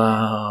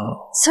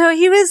 Wow. So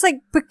he was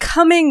like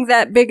becoming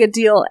that big a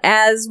deal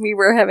as we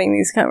were having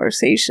these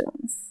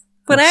conversations.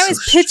 When I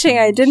was pitching,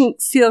 I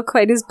didn't feel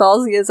quite as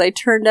ballsy as I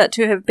turned out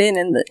to have been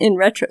in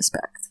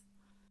retrospect.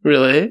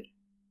 Really?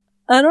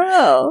 I don't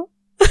know.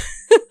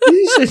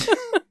 You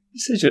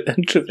said you're an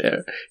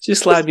introvert.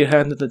 Just slam your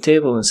hand on the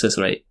table and says,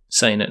 right,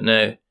 sign it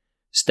now.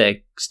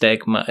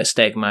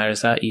 Stegmaier,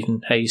 is that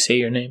even how you say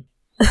your name?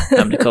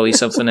 I'm going to call you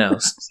something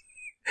else.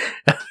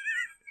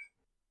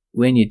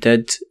 When you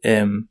did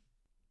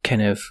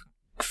kind of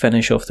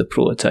finish off the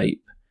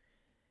prototype,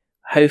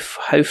 how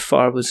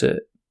far was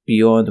it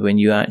beyond when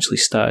you actually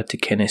started to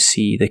kind of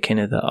see the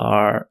kind of the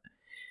art,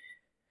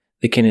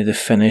 the kind of the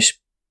finished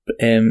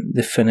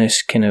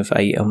kind of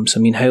items? I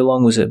mean, how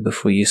long was it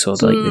before you saw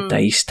like the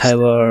dice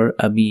tower?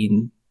 I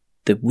mean,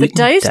 the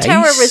dice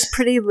tower was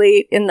pretty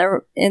late in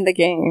the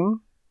game.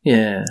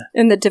 Yeah,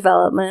 in the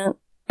development.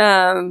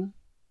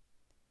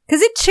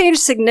 Because it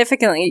changed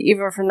significantly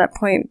even from that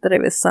point that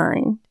it was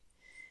signed.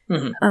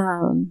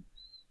 Mm-hmm.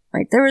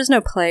 Like, there was no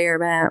player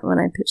mat when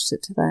I pitched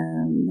it to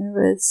them. There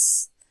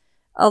was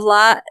a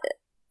bunch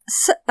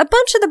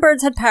of the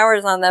birds had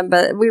powers on them,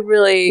 but we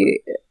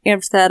really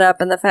amped that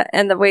up, and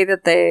the way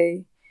that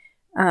they,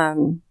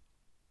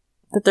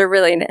 that they're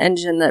really an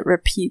engine that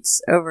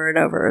repeats over and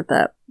over,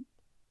 that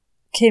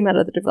came out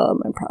of the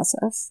development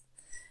process.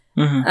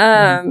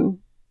 Mm-hmm.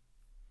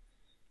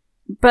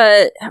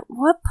 But at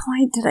what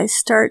point did I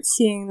start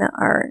seeing the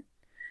art?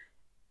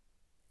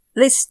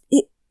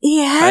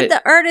 He had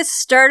the artist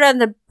start on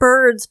the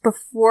birds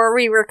before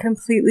we were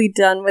completely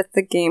done with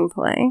the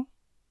gameplay,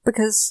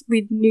 because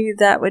we knew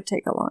that would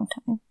take a long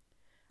time.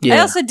 Yeah. I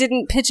also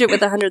didn't pitch it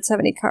with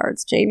 170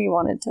 cards. Jamie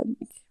wanted to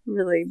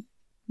really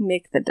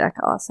make the deck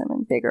awesome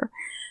and bigger.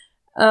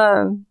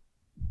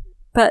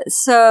 But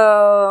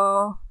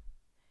so...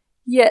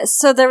 Yeah,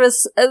 so there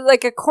was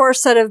like a core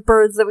set of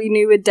birds that we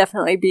knew would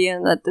definitely be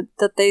in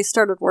that they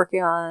started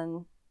working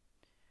on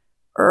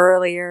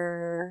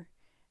earlier.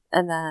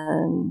 And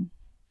then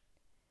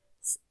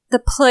the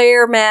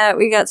player mat,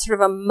 we got sort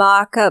of a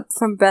mock-up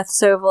from Beth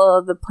Sovell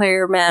of the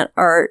player mat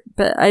art,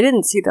 but I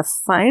didn't see the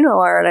final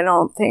art, I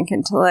don't think,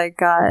 until I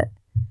got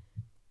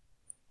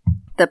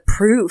the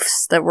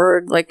proofs that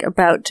were like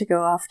about to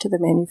go off to the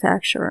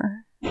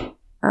manufacturer.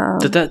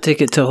 Did that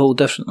take it to a whole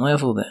different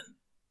level then?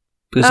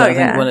 Because I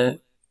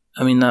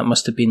think that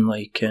must have been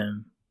like,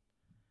 that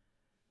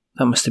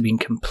must have been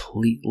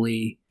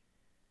completely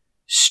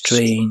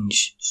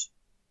strange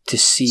to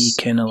see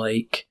kind of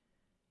like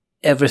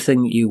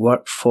everything that you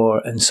worked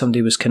for, and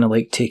somebody was kind of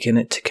like taking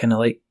it to kind of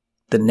like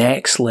the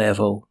next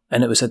level,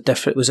 and it was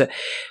was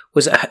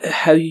it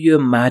how you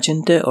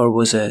imagined it, or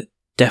was it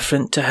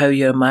different to how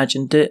you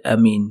imagined it? I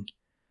mean,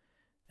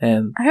 I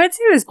would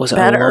say it was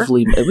better.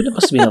 It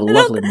must have been a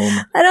lovely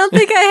moment. I don't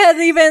think I had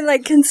even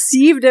like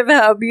conceived of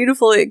how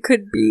beautiful it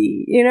could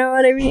be. You know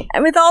what I mean?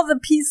 And with all the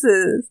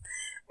pieces,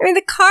 I mean,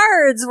 the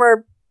cards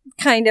were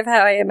kind of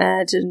how I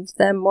imagined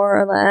them, more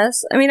or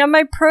less. I mean, on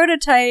my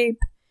prototype,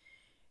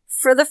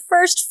 for the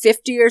first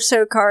 50 or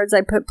so cards,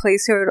 I put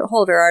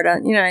placeholder art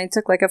on. You know, I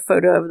took like a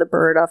photo of the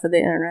bird off of the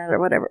internet or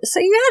whatever. So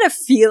you had a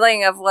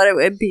feeling of what it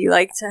would be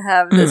like to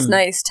have this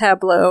nice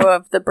tableau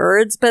of the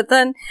birds. But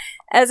then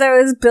as I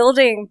was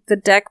building the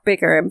deck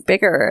bigger and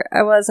bigger,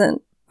 I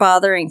wasn't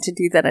bothering to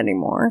do that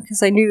anymore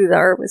because I knew the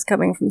art was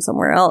coming from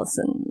somewhere else,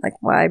 and like,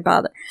 why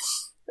bother?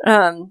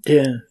 So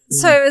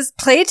I was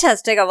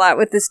playtesting a lot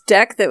with this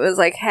deck that was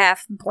like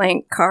half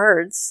blank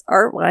cards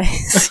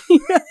art-wise,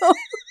 you know?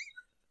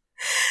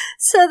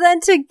 So then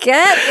to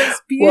get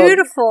this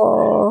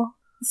beautiful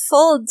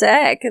full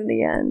deck in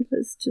the end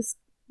was just,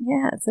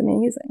 it's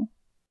amazing.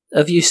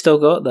 Have you still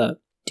got that?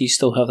 Do you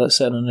still have that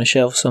sitting on a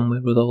shelf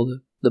somewhere with all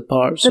the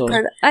parts?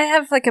 I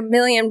have like a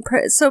million...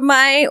 so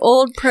my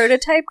old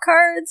prototype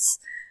cards,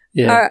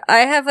 I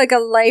have like a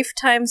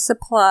lifetime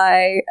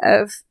supply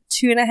of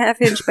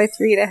 2.5 inch by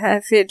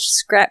 3.5 inch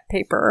scrap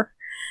paper.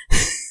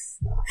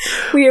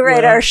 We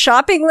write our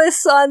shopping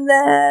lists on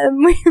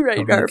them. We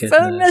write our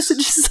phone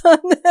messages on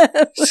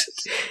them.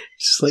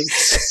 Just like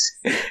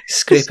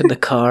scraping the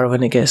car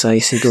when it gets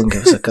icy. Go and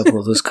give us a couple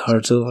of those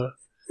cards over.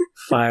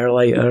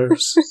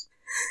 Firelighters.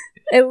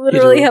 I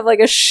literally have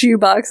like a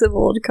shoebox of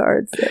old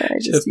cards there. I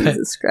just use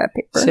the scrap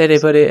paper. Is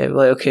anybody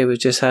like, okay, we've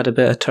just had a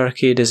bit of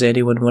turkey. Does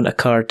anyone want a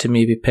card to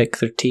maybe pick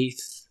their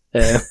teeth?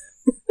 That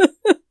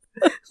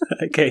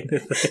kind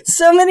of thing.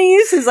 So many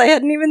uses I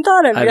hadn't even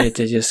thought of. I mean,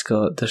 they just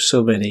got, there's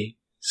so many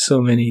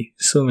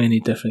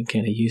different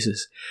kind of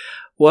uses.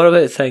 What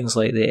about things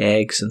like the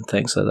eggs and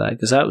things like that?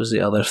 Because that was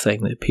the other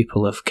thing that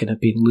people have kind of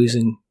been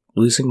losing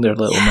their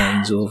little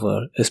minds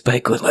over. Is by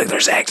going like,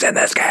 there's eggs in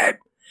this game.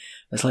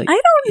 It's like, I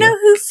don't know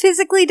who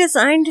physically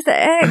designed the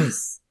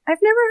eggs. I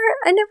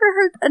never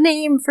heard a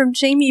name from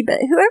Jamie,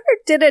 but whoever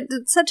did it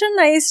did such a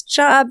nice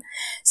job.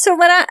 So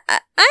when I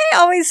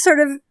always sort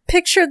of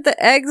pictured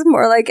the eggs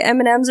more like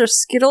M&Ms or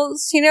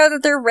Skittles, you know,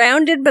 that they're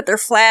rounded but they're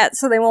flat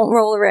so they won't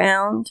roll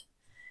around.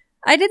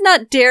 I did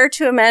not dare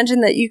to imagine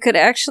that you could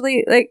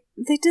actually, like,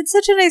 they did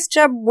such a nice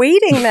job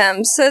weighting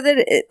them so that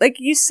it, like,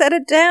 you set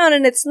it down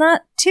and it's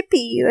not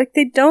tippy, like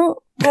they don't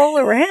roll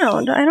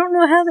around. I don't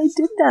know how they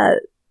did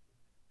that.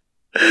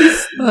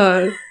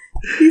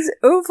 These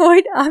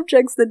ovoid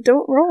objects that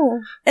don't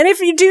roll. And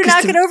if you do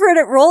knock it over and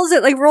it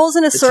rolls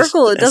in a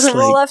circle. It doesn't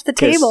roll off the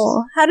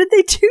table. How did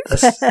they do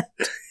that?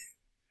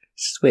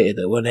 It's weighted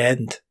at one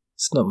end.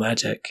 It's not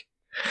magic.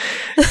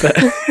 But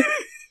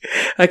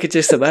I could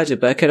just imagine,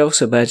 but I could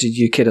also imagine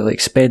you kind of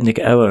like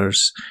spending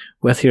hours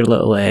with your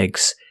little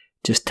eggs,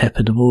 just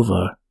tipping them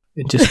over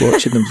and just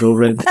watching them roll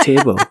around the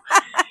table.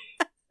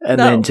 And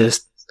then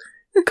just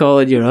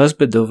calling your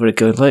husband over and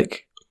going,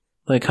 look,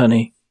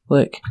 honey,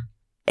 look.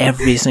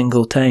 Every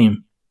single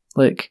time.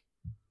 Like,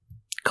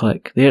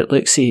 click. There,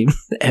 look, see,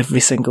 every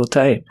single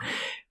time.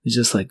 It's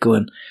just like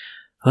going,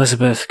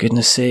 Elizabeth,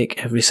 goodness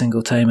sake, every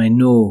single time. I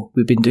know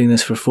we've been doing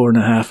this for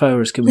 4.5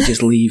 hours. Can we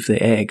just leave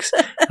the eggs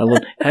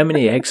alone? How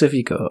many eggs have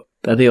you got?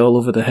 Are they all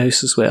over the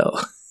house as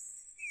well?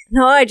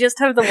 No, I just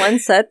have the one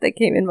set that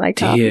came in my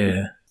copy.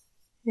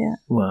 Yeah.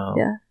 Wow.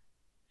 Yeah.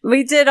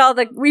 We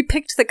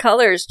picked the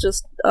colors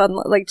just on,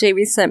 like,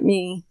 Jamie sent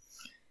me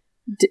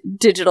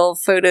digital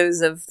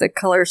photos of the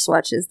color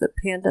swatches that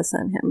Panda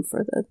sent him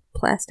for the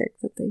plastic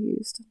that they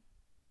used.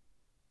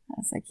 I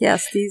was like,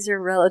 yes, these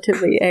are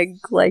relatively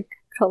egg-like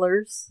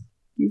colors.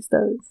 Use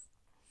those.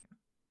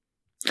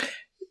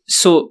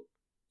 So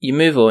you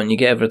move on, you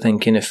get everything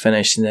kind of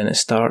finished, and then it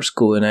starts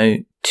going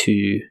out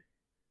to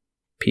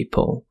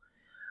people.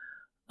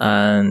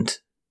 And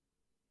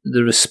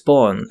the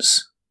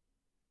response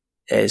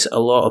is a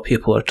lot of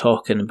people are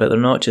talking, but they're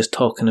not just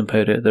talking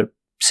about it, they're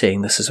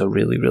saying this is a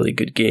really, really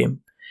good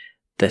game.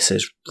 This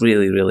is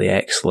really, really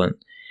excellent.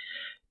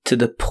 To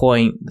the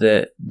point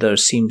that there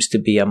seems to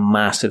be a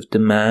massive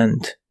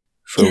demand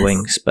for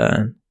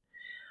Wingspan.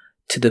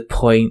 To the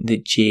point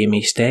that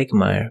Jamie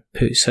Stegmaier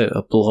puts out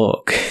a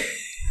blog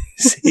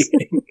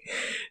saying,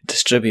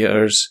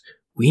 distributors,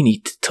 we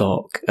need to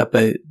talk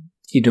about,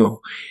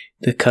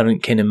 the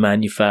current kind of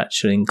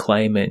manufacturing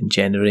climate and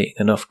generating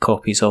enough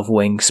copies of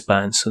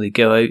Wingspan so they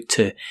go out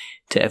to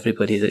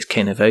everybody that's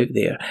kind of out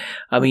there.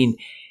 I mean,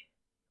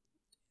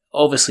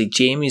 obviously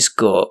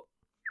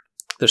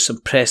there's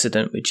some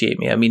precedent with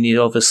Jamie. I mean, he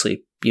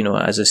obviously,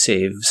 as I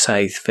say,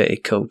 Scythe,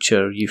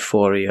 Viticulture,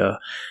 Euphoria,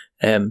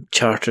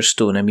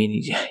 Charterstone. I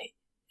mean,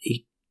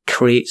 he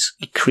creates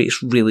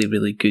really,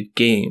 really good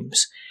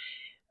games.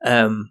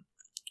 Were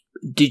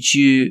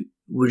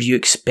you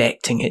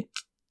expecting it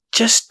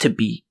just to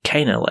be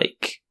kind of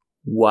like,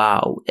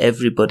 wow,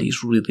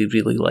 everybody's really,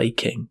 really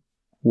liking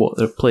what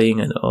they're playing,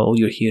 and all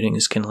you're hearing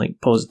is kind of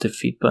like positive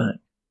feedback?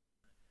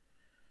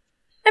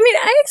 I mean,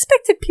 I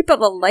expected people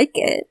to like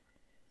it,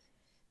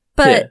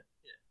 but,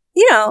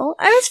 I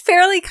was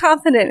fairly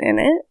confident in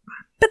it.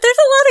 But there's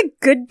a lot of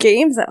good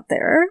games out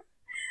there.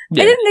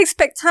 Yeah. I didn't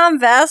expect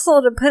Tom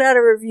Vassell to put out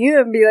a review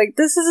and be like,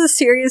 this is a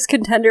serious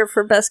contender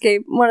for best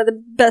game, one of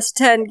the best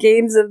 10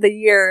 games of the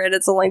year, and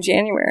it's only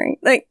January.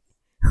 Like,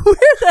 where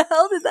the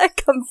hell did that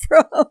come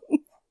from?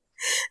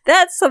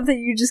 That's something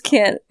you just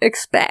can't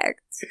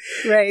expect,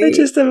 right? I could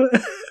just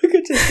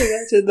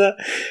imagine that.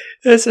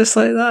 It's just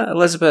like that.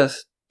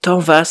 Elizabeth,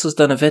 Tom Vassell's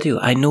done a video.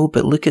 I know,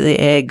 but look at the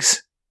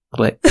eggs.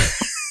 Click.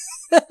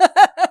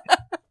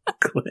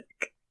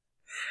 Click.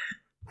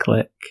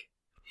 Click.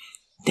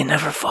 They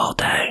never fall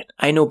down.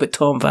 I know, but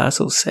Tom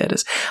Vassell said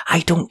it. I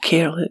don't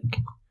care, look.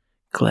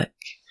 Click.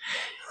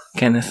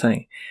 Kind of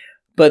thing.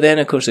 But then,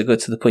 of course, it got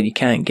to the point you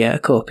can't get a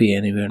copy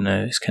anywhere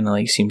now. It's kind of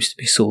like seems to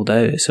be sold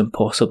out. It's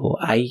impossible.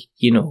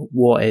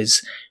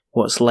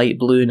 What's light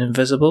blue and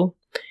invisible?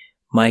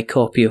 My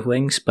copy of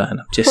Wingspan.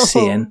 I'm just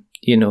saying,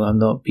 I'm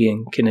not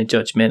being kind of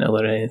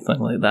judgmental or anything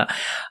like that.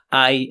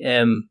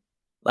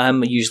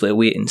 I'm usually a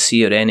wait and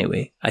seer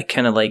anyway. I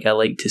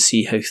like to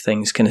see how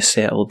things kind of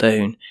settle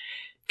down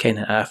kind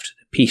of after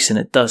the piece, and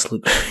it does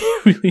look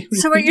really, really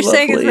So what you're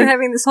saying is we're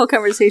having this whole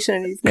conversation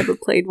and you've never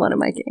played one of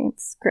my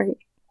games. Great.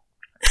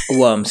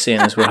 What I'm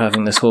saying is we're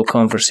having this whole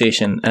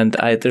conversation, and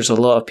there's a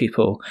lot of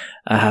people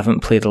I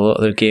haven't played a lot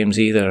of their games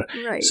either.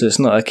 Right. So it's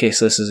not a case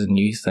this is a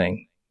new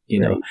thing,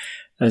 know.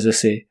 As I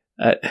say,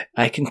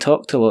 I can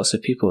talk to lots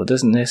of people. It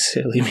doesn't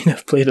necessarily mean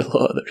I've played a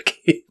lot of their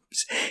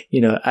games.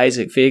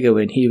 Isaac Vega,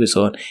 when he was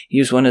on, he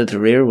was one of the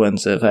rare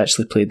ones that have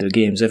actually played their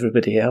games.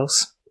 Everybody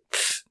else,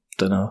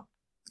 don't know.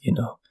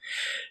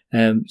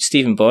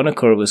 Stephen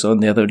Bonacore was on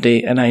the other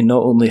day, and I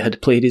not only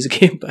had played his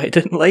game, but I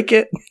didn't like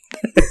it.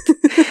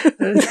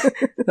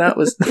 That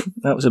was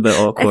a bit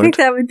awkward. I think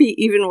that would be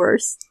even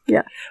worse.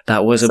 Yeah,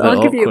 that was a bit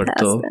awkward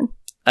though. Then.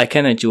 I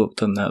kind of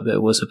joked on that, but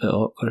it was a bit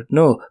awkward.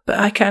 No, but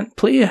I can't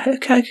play. How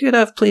could I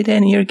have played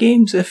any of your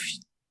games if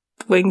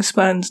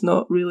Wingspan's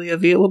not really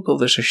available?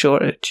 There's a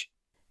shortage.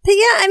 But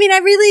yeah, I mean,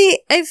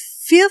 I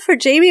feel for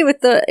Jamie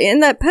in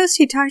that post,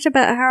 he talked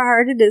about how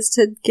hard it is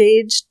to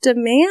gauge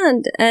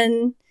demand.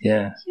 And,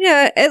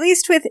 at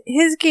least with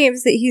his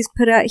games that he's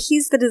put out,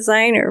 he's the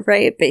designer,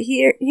 right? But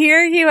here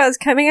he was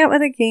coming out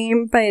with a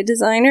game by a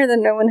designer that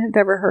no one had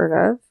ever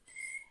heard of.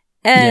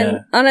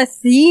 And on a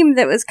theme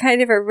that was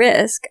kind of a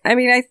risk. I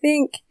mean, I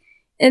think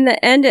in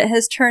the end, it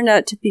has turned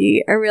out to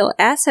be a real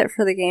asset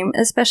for the game,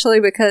 especially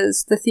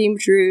because the theme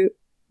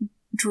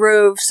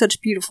drove such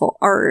beautiful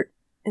art.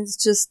 It's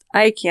just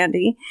eye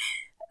candy.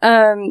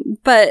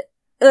 But,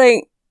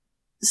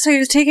 so he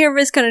was taking a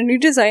risk on a new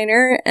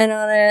designer and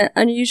on an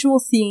unusual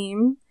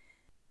theme.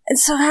 And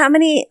so how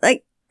many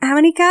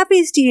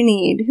copies do you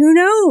need? Who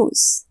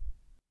knows?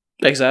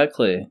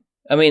 Exactly.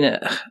 I mean,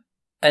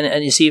 and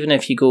it's even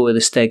if you go with a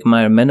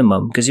Stegmaier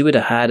minimum, because he would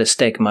have had a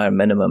Stegmaier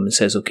minimum and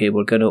says, okay,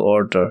 we're going to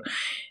order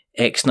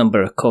X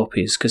number of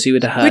copies, because he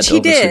would have had,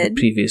 obviously, the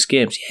previous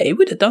games. Yeah, he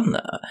would have done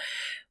that.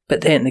 But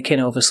then the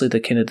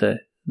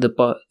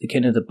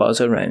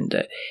buzz around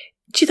it.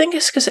 Do you think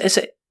it's because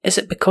is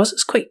it because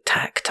it's quite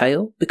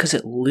tactile? Because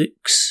it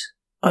looks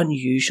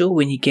unusual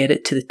when you get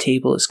it to the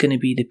table? It's going to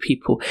be the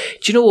people.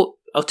 Do you know what?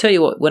 I'll tell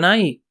you what. When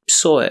I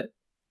saw it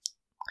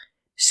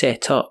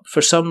set up,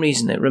 for some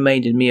reason it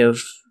reminded me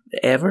of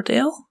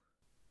Everdell.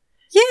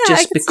 Yeah,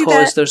 just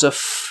because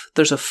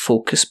there's a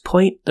focus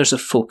point. There's a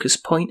focus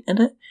point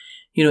in it.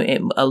 You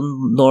know,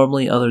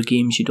 normally other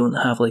games you don't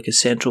have like a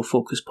central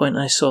focus point.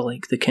 I saw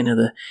like the kind of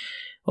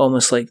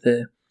almost like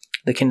the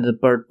kind of the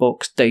bird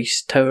box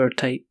dice tower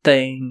type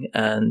thing,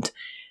 and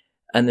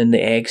then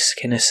the eggs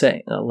kind of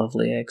sitting,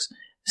 lovely eggs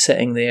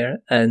sitting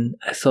there, and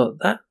I thought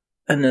that,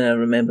 and then I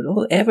remembered,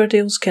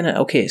 Everdale's kind of,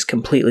 okay, it's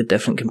completely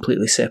different,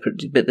 completely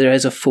separate, but there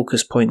is a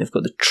focus point. They've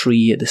got the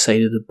tree at the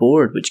side of the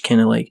board, which kind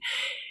of like,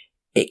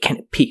 it kind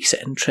of piques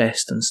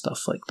interest and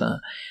stuff like that.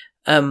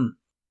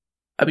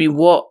 I mean,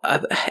 what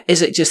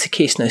is it? Just a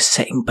case now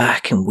sitting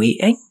back and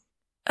waiting?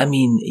 I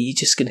mean, you're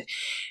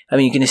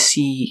going to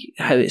see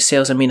how it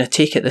sells. I mean, I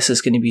take it this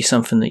is going to be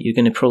something that you're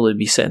going to probably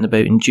be sitting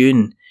about in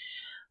June,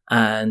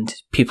 and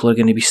people are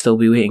going to still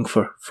be waiting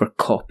for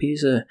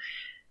copies. He's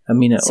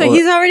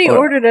already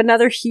ordered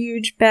another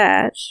huge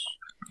batch.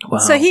 Wow.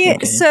 So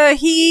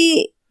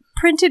he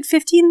printed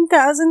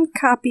 15,000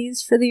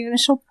 copies for the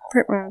initial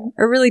print run,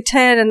 or really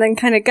 10, and then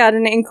kind of got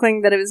an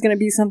inkling that it was going to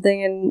be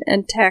something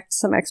and tacked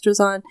some extras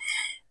on.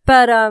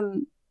 But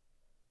and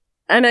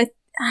I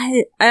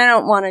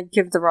don't want to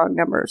give the wrong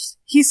numbers.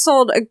 He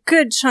sold a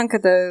good chunk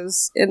of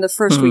those in the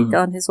first week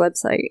on his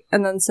website,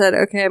 and then said,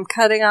 "Okay, I'm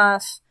cutting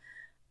off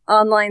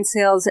online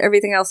sales.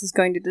 Everything else is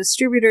going to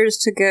distributors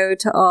to go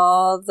to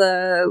all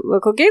the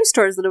local game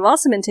stores that have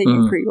also been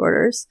taking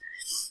pre-orders."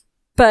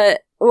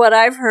 But what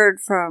I've heard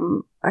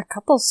from a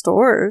couple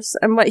stores,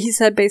 and what he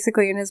said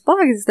basically in his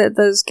blog, is that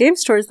those game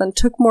stores then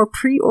took more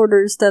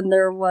pre-orders than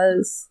there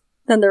were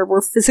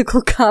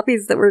physical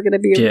copies that were going to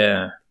be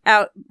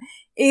out,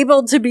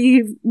 able to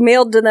be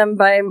mailed to them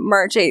by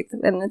March 8th,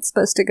 and it's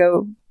supposed to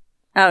go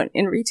out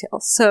in retail.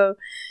 So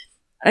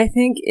I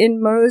think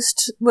in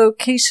most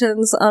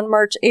locations on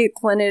March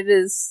 8th, when it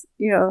is,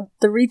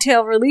 the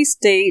retail release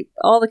date,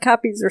 all the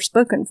copies are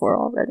spoken for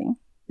already,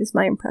 is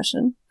my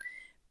impression.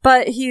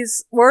 But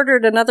he's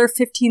ordered another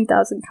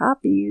 15,000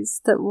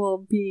 copies that will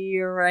be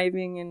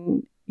arriving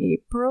in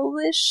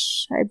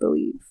April-ish, I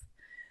believe.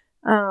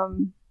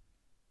 And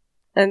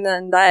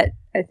then that,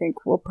 I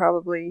think, will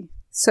probably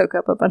soak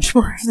up a bunch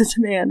more of the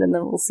demand, and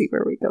then we'll see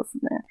where we go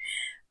from there.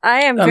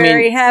 I am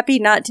very happy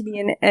not to be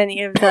in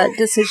any of that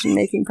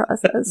decision-making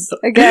process.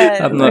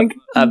 Again,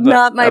 I'm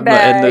not my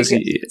bag. I'm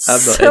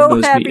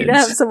so happy to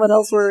have someone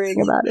else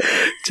worrying about it.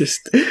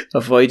 Just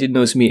avoiding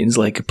those meetings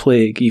like a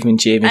plague, even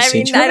Jamie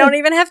saying, I don't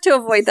even have to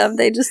avoid them.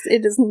 It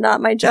is not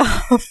my job.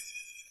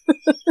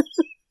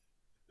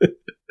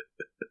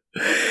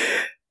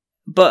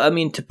 But, I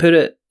mean, to put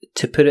it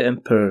into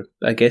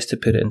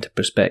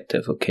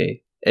perspective,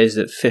 okay, is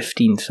that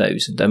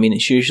 15,000? I mean,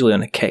 it's usually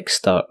on a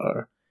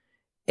Kickstarter.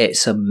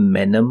 It's a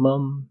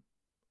minimum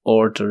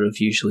order of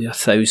usually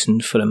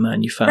 1,000 for a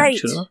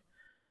manufacturer. Right.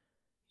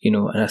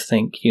 And I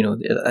think,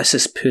 this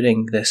is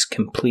putting this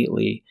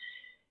completely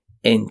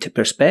into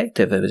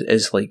perspective.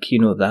 Is like,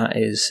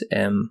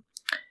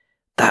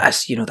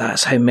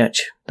 that's how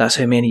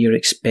many you're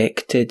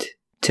expected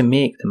to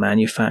make. The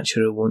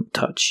manufacturer won't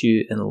touch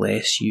you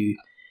unless you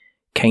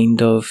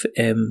kind of,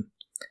 you're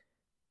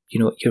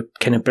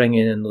kind of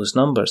bringing in those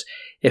numbers.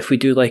 If we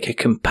do like a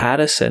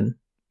comparison,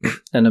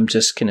 and I'm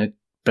just kind of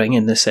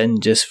bringing this in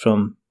just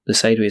from the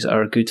sideways,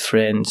 our good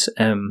friends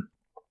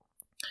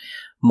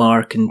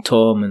Mark and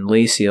Tom and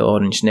Lacey at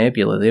Orange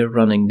Nebula, they're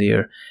running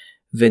their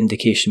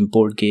Vindication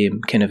board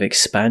game kind of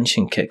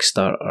expansion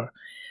Kickstarter,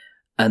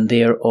 and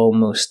they're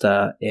almost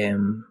at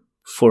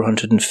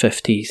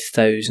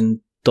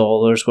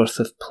 $450,000 worth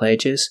of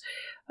pledges,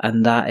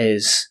 and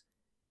that's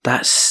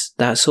about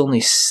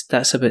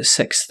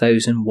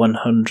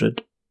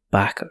 6,100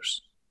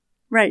 backers.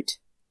 Right.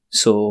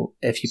 So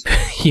if you,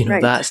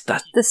 right. that's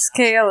the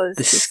scale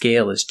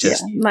is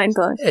just mind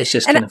blowing. It's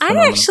just and kind of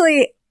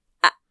phenomenal.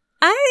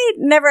 I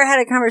never had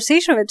a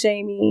conversation with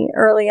Jamie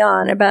early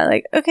on about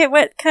like, okay,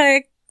 how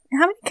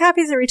many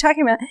copies are we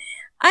talking about?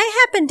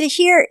 I happened to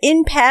hear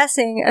in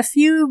passing a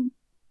few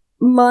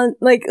months,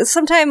 like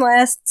sometime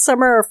last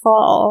summer or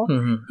fall,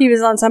 he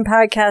was on some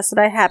podcast that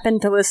I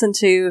happened to listen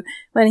to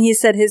when he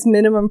said his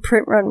minimum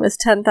print run was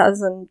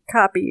 10,000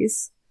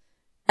 copies,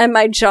 and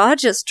my jaw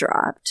just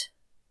dropped.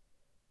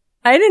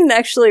 I didn't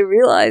actually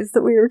realize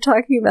that we were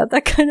talking about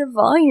that kind of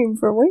volume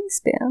for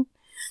Wingspan.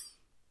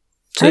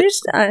 I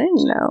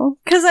didn't know.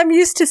 Because I'm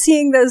used to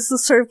seeing those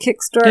sort of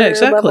Kickstarter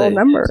level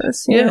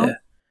numbers. You know?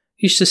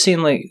 Used to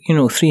seeing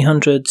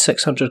 300,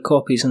 600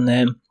 copies in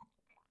them.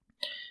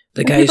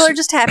 People are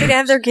just happy to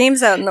have their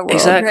games out in the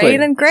world, right?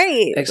 And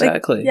great.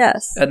 Exactly.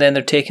 Yes. And then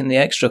they're taking the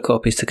extra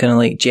copies to kind of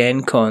like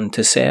Gen Con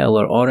to sell,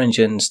 or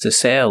Origins to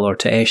sell, or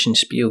to Eschen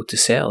Spiel to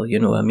sell.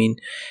 I mean,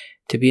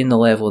 to be in the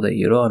level that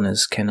you're on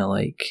is kind of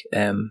like,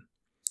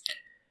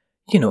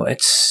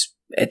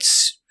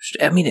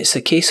 it's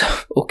a case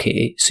of,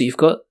 okay, so you've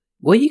got,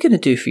 what are you going to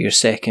do for your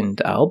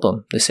second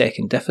album, the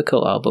second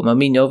difficult album? I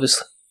mean,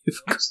 obviously,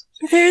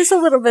 there is a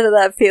little bit of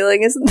that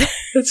feeling, isn't there?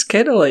 It's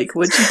kind of like,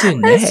 what'd you do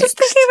next? I was just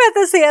thinking about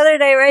this the other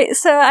day, right?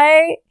 So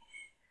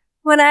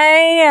when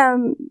I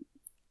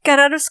got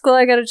out of school,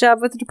 I got a job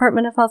with the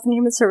Department of Health and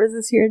Human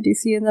Services here in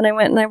DC, and then I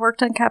went and I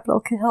worked on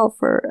Capitol Hill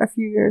for a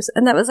few years,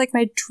 and that was like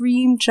my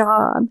dream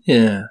job.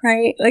 Yeah.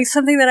 Right? Like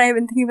something that I have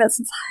been thinking about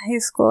since high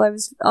school. I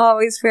was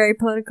always very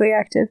politically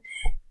active.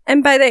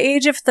 And by the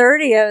age of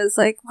 30, I was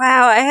like,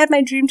 wow, I had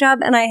my dream job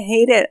and I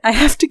hate it. I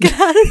have to get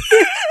out of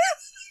here.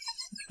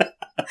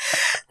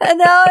 And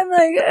now I'm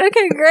like,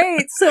 okay,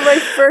 great. So my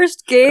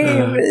first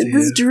game,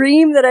 this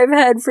dream that I've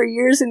had for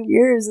years and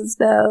years, is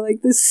now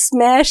like this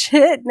smash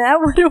hit. Now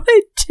what do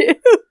I do?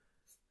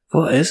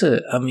 What is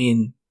it? I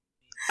mean,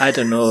 I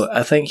don't know.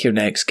 I think your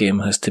next game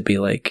has to be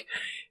like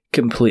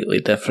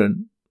completely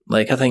different.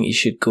 Like, I think you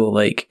should go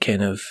like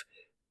kind of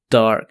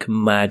dark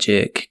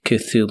magic,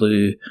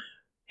 Cthulhu,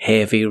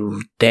 heavy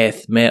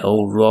death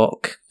metal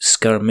rock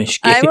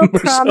skirmish game. I will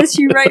promise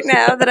you right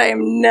now that I am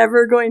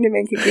never going to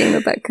make a game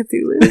about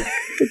Cthulhu.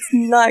 It's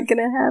not going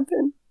to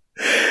happen.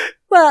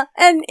 Well,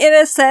 and in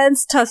a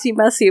sense, Tussie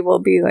Mussy will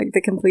be like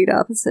the complete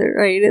opposite,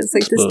 right? It's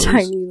like this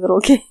tiny little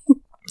game.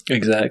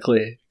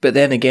 Exactly. But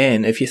then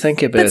again, if you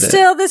think about it... But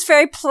still, this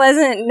very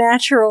pleasant,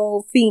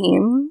 natural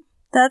theme.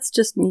 That's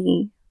just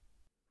me.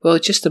 Well,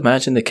 just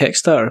imagine the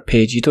Kickstarter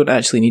page. You don't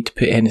actually need to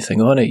put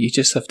anything on it. You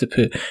just have to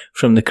put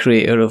from the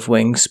creator of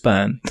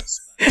Wingspan.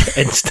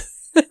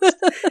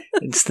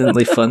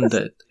 Instantly fund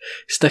it.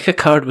 Stick a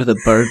card with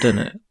a bird in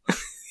it.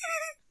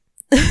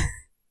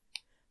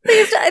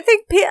 I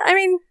think, I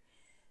mean,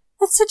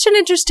 that's such an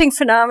interesting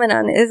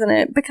phenomenon, isn't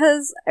it?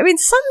 Because, I mean,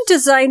 some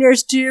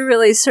designers do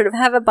really sort of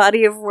have a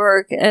body of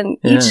work, and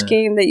each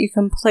game that you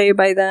can play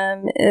by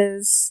them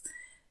is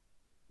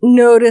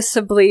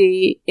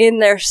noticeably in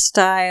their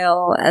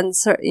style, and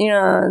so, you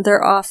know,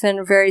 they're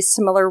often very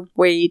similar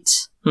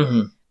weight.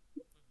 Mm-hmm.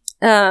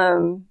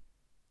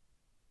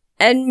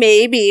 And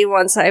maybe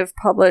once I've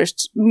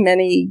published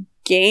many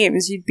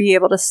games, you'd be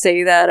able to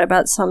say that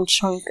about some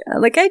chunk.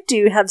 Like, I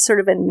do have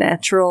sort of a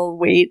natural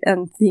weight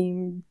and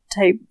theme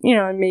type, you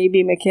know, and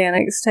maybe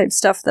mechanics type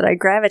stuff that I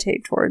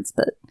gravitate towards,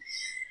 but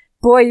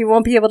boy, you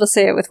won't be able to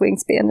say it with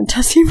Wingspan and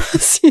Tussie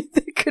Mussy.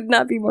 They could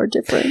not be more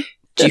different.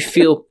 Do you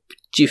feel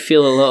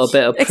a little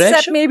bit of pressure?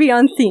 Except maybe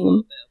on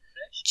theme.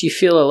 Do you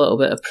feel a little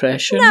bit of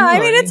pressure? No, I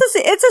mean,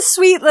 it's a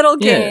sweet little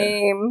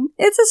game.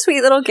 Yeah. It's a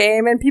sweet little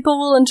game, and people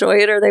will enjoy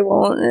it or they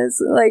won't. It's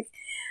like,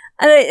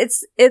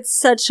 it's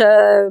such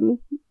a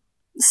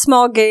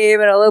small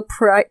game at a low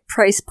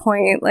price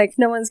point. Like,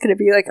 no one's going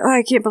to be like, oh,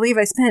 I can't believe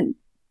I spent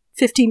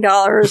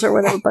 $15 or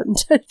whatever button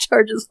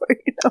charges for,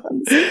 you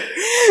know.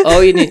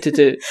 All you need to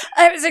do...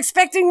 I was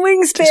expecting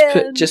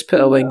Wingspan. Just put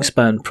a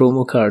Wingspan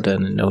promo card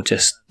in and they'll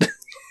just...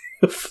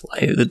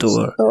 fly out the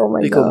door. Oh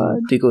my god.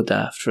 They go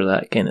daft for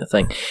that kind of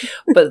thing.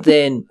 But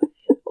then,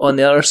 on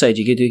the other side,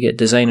 you do get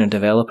designer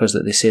developers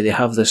that they say they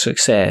have their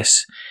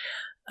success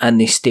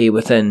and they stay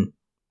within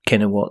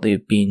kind of what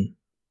they've been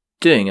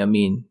doing. I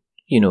mean,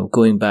 you know,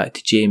 going back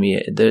to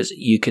Jamie,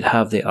 you could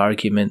have the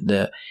argument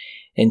that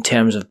in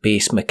terms of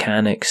base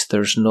mechanics,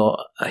 there's not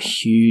a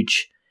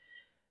huge...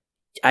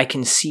 I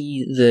can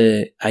see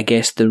the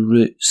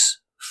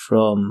roots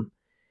from...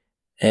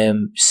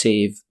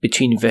 say,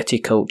 between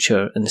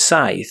Viticulture and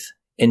Scythe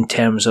in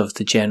terms of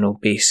the general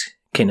base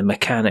kind of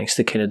mechanics,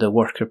 the kind of the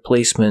worker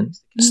placement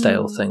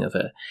style thing of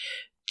it.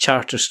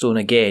 Charterstone,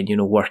 again, you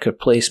know, worker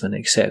placement,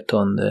 except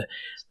on the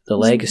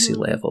legacy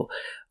level.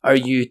 Are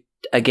you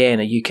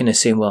kind of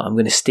saying, well, I'm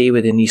going to stay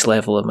within these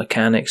level of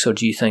mechanics, or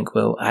do you think,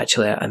 well,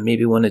 actually, I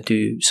maybe want to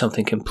do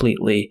something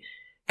completely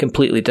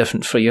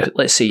different for your,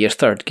 let's say, your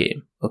third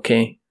game,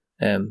 okay?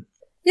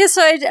 Yeah,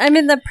 so I'm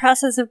in the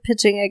process of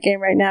pitching a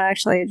game right now.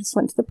 Actually, I just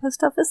went to the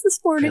post office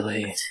this morning.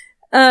 Really?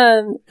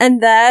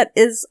 And that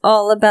is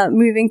all about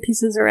moving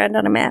pieces around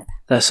on a map.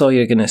 That's all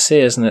you're going to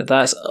say, isn't it?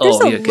 That's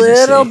all you're going to say.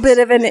 There's a little bit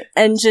of an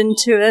engine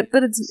to it,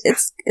 but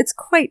it's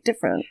quite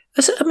different.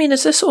 Has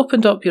this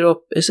opened up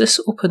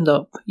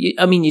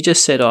you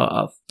just said,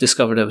 I've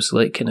discovered I was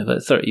like kind of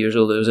at 30 years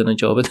old, I was in a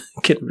job and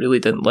I really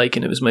didn't like,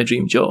 and it was my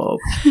dream job.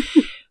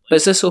 But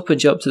has this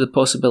opened you up to the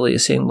possibility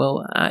of saying,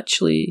 well,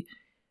 actually,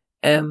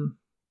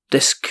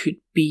 this could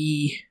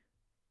be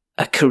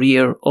a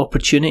career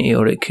opportunity,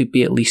 or it could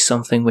be at least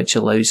something which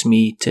allows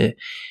me to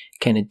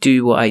kind of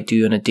do what I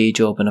do on a day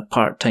job on a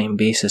part-time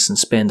basis and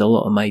spend a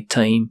lot of my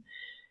time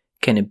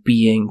kind of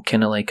being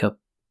kind of like a,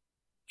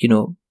 you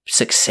know,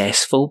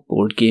 successful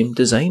board game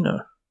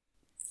designer?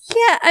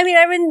 Yeah, I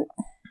mean,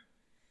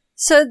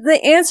 so the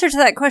answer to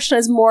that question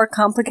is more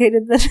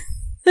complicated than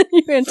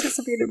you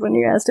anticipated when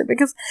you asked it,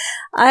 because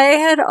I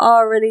had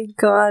already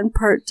gone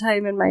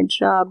part-time in my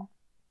job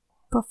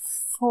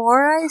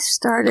before I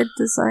started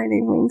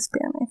designing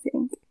Wingspan, I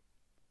think.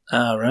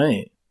 Ah,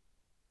 right.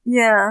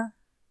 Yeah.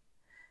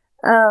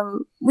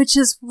 Which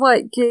is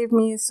what gave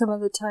me some of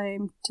the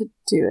time to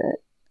do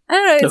it. I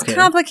don't know, it's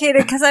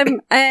complicated because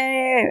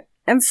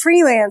I'm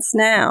freelance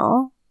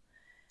now.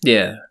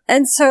 Yeah.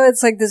 And so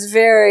it's like this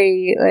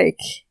very, like,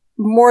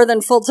 more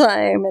than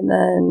full-time, and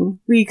then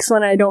weeks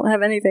when I don't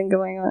have anything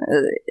going on.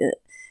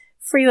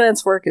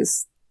 Freelance work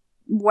is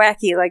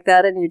wacky like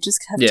that, and you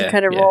just have to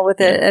kind of roll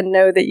with it and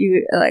know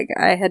that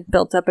I had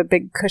built up a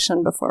big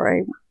cushion before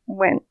I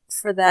went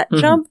for that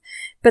jump,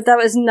 but that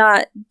was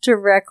not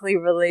directly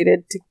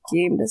related to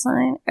game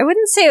design. I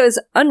wouldn't say it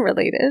was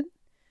unrelated.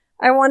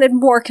 I wanted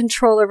more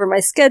control over my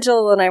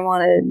schedule, and I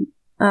wanted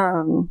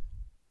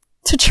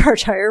to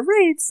charge higher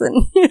rates,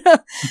 and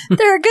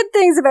there are good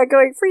things about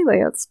going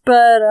freelance,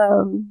 but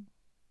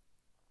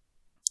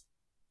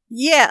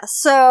yeah,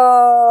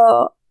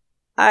 so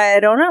I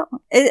don't know.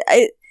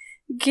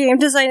 Game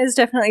design is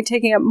definitely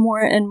taking up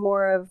more and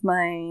more of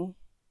my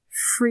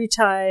free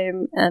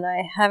time, and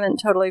I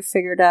haven't totally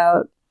figured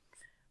out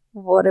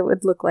what it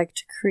would look like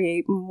to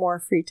create more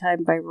free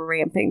time by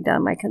ramping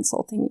down my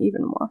consulting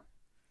even more.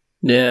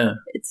 Yeah.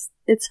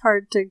 It's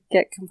hard to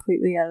get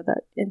completely out of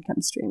that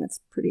income stream. It's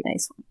a pretty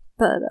nice one.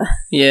 But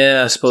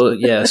I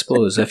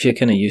suppose if you're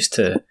kind of used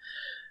to,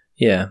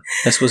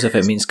 I suppose if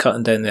it means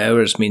cutting down the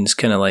hours means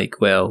kind of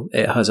like, well,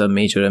 it has a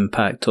major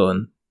impact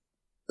on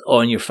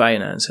your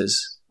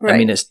finances. Right. I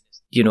mean, it's,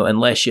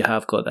 unless you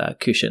have got that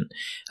cushion.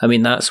 I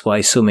mean, that's why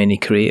so many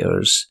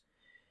creators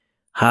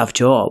have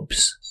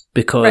jobs,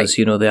 because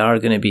there are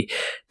going to be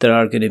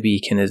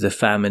kind of the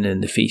famine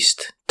and the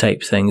feast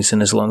type things,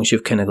 and as long as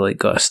you've kind of like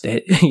got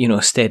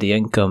a steady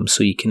income,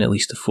 so you can at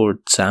least afford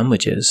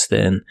sandwiches,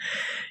 then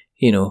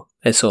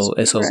it's all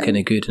kind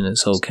of good, and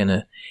it's all kind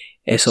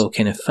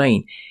of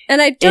fine.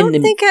 And I don't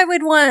think I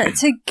would want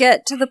to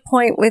get to the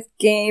point with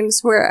games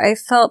where I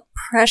felt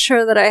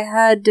pressure that I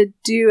had to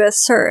do a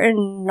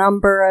certain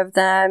number of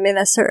them in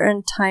a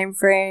certain time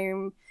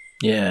frame.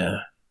 Yeah.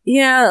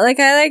 Like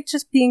I like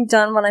just being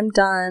done when I'm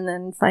done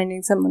and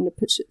finding someone to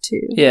pitch it to.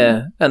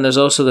 Yeah, and there's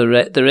also the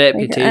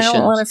reputation. I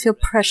don't want to feel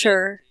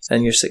pressure.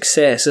 And your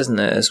success, isn't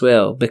it, as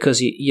well?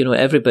 Because,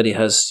 everybody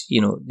has,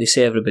 they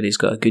say everybody's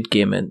got a good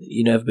game in,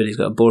 everybody's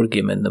got a board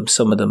game in them.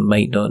 Some of them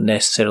might not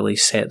necessarily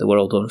set the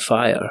world on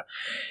fire.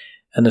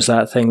 And there's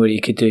that thing where you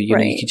could do, you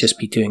could just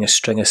be doing a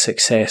string of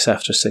success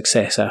after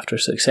success after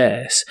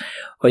success.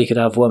 Or you could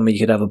have one where you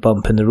could have a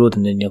bump in the road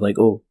and then you're like,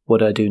 oh, what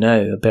do I do now?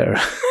 I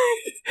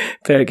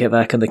better get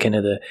back on the kind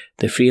of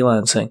the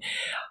freelancing.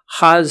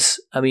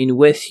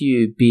 With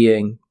you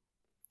being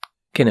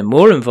kind of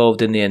more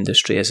involved in the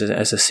industry, as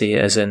I say,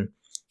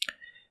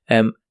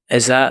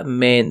 has that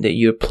meant that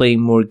you're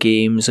playing more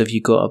games? Have you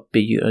got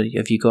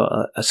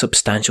a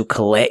substantial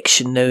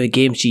collection now of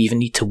games? Do you even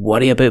need to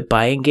worry about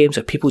buying games?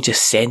 Are people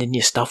just sending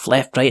you stuff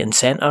left, right, and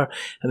centre?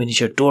 I mean,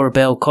 is your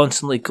doorbell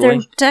constantly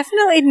going? They're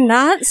definitely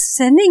not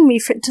sending me.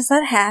 Does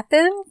that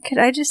happen? Could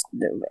I just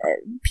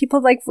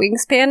people like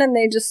Wingspan and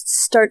they just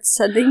start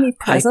sending me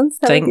presents?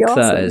 I think awesome.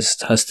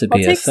 That has to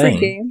be a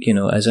thing.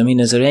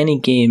 Is there any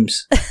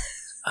games?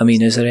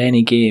 Is there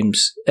any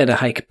games in a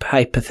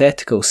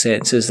hypothetical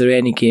sense? Is there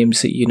any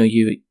games that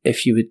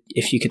if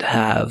you could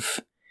have?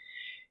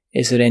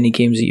 Is there any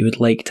games that you would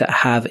like to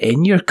have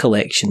in your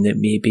collection that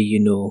maybe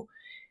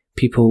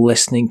people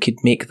listening could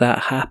make that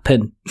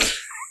happen?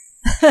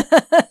 I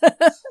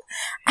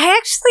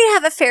actually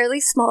have a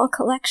fairly small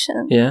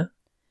collection. Yeah.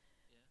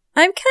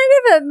 I'm kind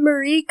of a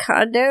Marie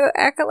Kondo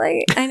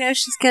acolyte. I know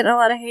she's getting a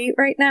lot of hate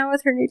right now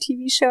with her new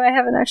TV show. I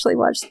haven't actually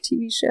watched the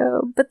TV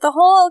show, but the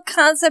whole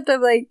concept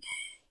of like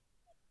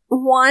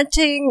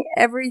wanting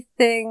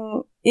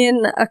everything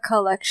in a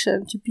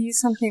collection to be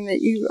something that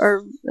you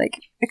are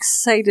like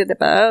excited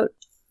about.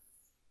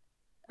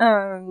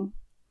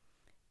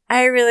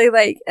 I really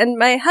like, and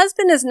my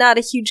husband is not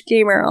a huge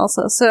gamer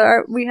also,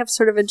 so we have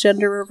sort of a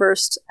gender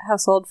reversed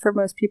household for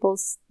most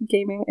people's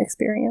gaming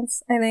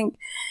experience, I think.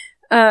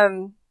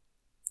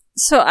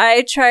 So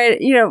I try,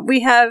 we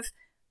have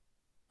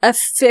a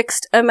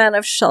fixed amount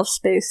of shelf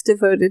space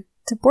devoted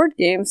to board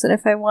games, and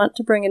if I want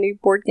to bring a new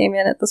board game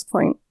in at this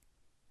point,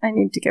 I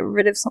need to get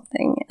rid of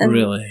something. And,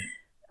 really?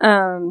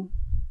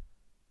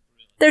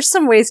 There's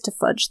some ways to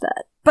fudge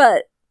that,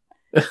 but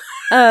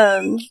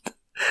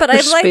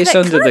I like that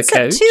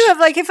concept too of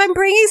like, if I'm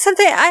bringing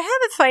something, I have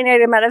a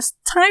finite amount of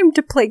time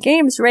to play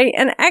games, right?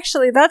 And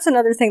actually, that's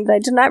another thing that I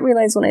did not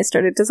realize when I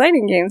started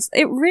designing games.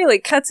 It really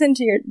cuts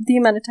into the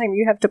amount of time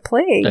you have to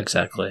play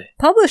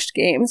published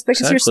games,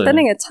 because you're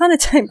spending a ton of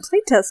time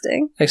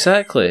playtesting.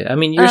 Exactly. I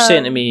mean, you're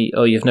saying to me,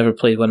 oh, you've never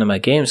played one of my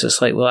games.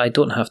 It's like, well, I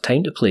don't have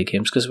time to play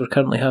games because we're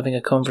currently having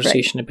a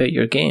conversation about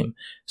your game.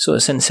 So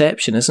it's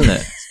Inception, isn't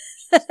it?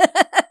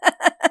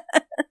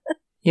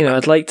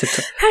 I'd like to.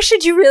 How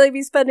should you really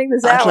be spending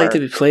this hour? I'd like to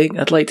be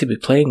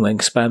playing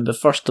Wingspan, but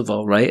first of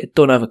all, right, I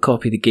don't have a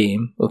copy of the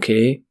game.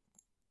 Okay,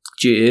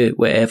 due to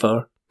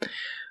whatever.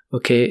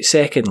 Okay.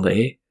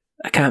 Secondly,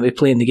 I can't be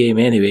playing the game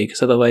anyway,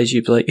 because otherwise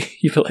you'd be like,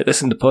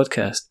 listen to the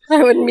podcast.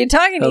 I wouldn't be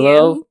talking to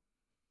you.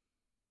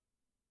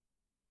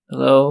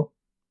 Hello.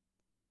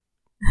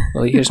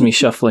 Well, here's me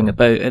shuffling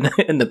about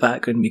in the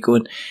background, me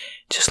going,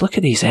 just look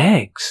at these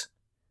eggs.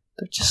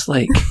 They're just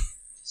like.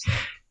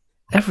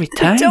 Every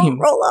time. Don't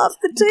roll off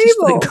the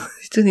table.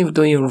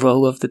 Don't even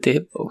roll off the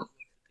table.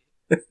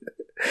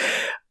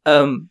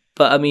 But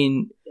I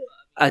mean,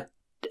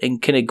 in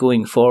kind of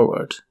going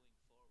forward,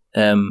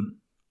 are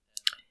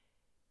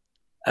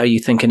you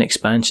thinking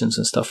expansions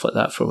and stuff like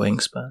that for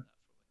Wingspan?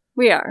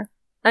 We are.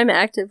 I'm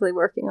actively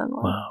working on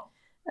one. Wow.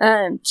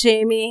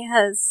 Jamie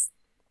has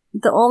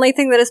The only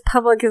thing that is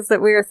public is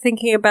that we are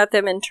thinking about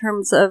them in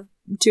terms of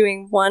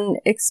doing one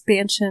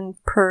expansion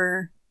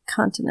per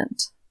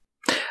continent.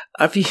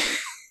 Have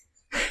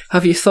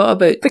you thought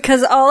about...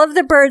 Because all of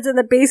the birds in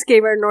the base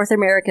game are North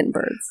American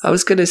birds. I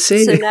was going to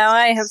say... So now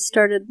I have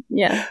started,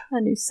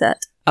 a new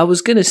set. I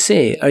was going to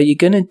say, are you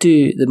going to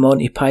do the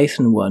Monty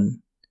Python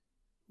one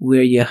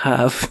where you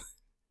have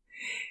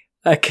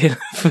a kind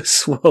of a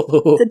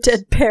swallow? The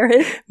dead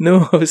parrot?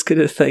 No, I was going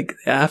to think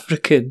the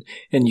African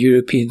and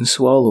European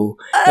swallow,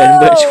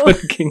 and which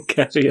one can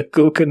carry a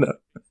coconut.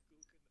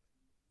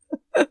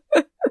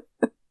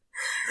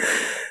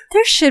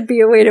 There should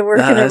be a way to work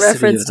in a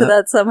reference to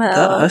that somehow.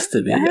 That has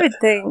to be. I would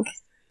think.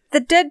 The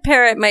dead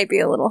parrot might be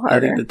a little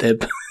harder. I think the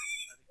dead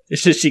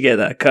it's just you get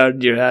that card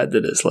in your hand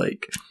and it's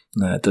like,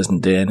 nah, it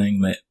doesn't do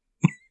anything, mate.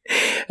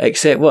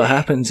 Except what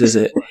happens is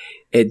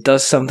it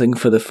does something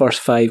for the first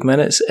 5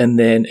 minutes and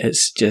then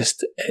it's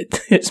just,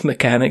 its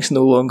mechanics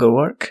no longer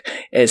work.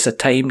 It's a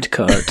timed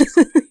card.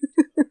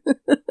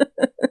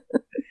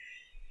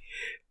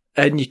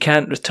 And you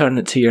can't return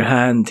it to your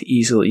hand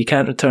easily. You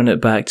can't return it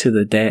back to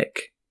the deck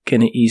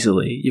kind of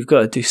easily. You've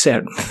got to do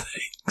certain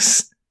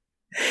things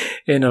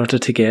in order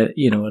to get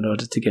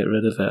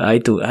rid of it. I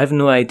have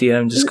no idea.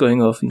 I'm just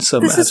going off in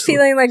some. This is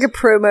feeling like a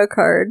promo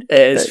card. It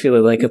is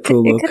feeling like a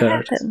promo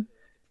card. Happen.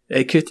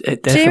 It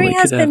definitely Jamie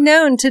has been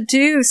known to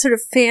do sort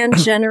of fan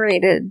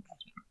generated.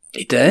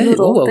 He did.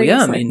 Oh well,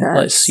 yeah. I mean,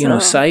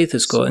 Scythe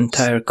has got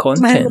entire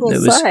content.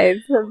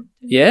 Scythe.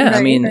 Yeah,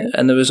 I mean,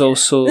 and there was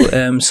also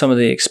some of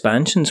the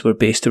expansions were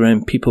based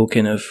around people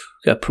kind of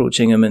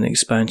approaching him in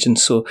expansion.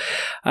 So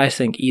I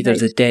think either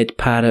the dead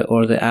parrot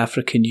or the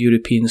African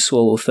European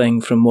swallow thing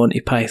from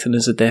Monty Python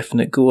is a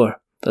definite goer.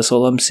 That's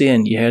all I'm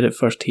saying. You heard it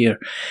first here.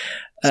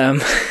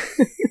 Oh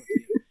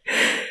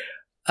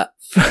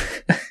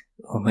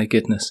my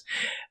goodness.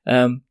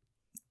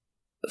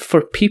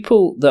 For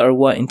people that are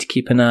wanting to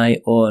keep an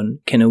eye on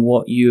kind of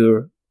what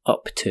you're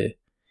up to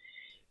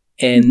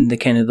in the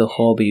kind of the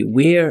hobby,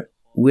 where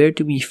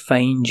do we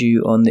find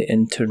you on the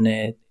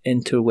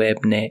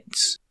interweb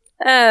nets?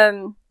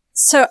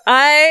 So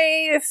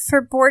I,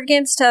 for board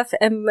game stuff,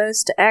 am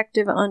most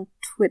active on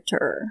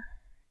Twitter.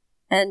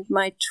 And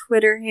my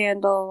Twitter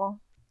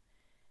handle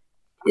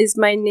is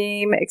my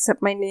name,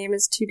 except my name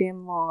is too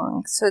damn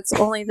long. So it's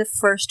only the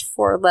first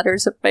 4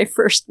 letters of my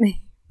first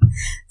name.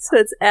 So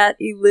it's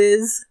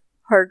 @Eliz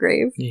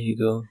Hargrave. There you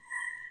go.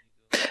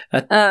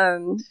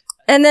 And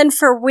then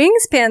for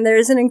Wingspan,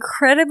 there's an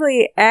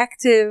incredibly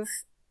active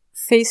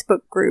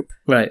Facebook group.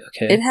 Right,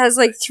 okay. It has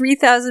like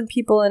 3,000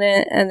 people in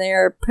it, and they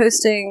are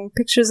posting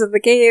pictures of the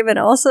game and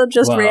also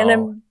just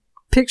random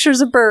pictures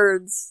of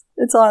birds.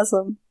 It's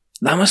awesome.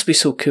 That must be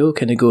so cool,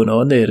 kind of going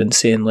on there and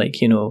saying,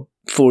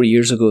 4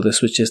 years ago this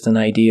was just an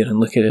idea, and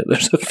look at it,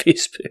 there's a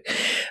Facebook.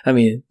 I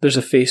mean, there's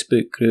a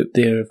Facebook group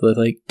there of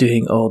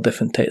doing all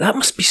different types. That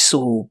must be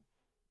so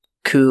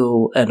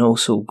cool and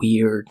also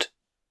weird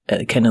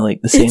at kind of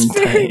the same time.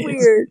 It's very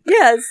weird.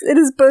 Yes, it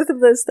is both of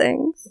those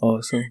things.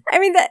 Awesome. I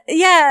mean,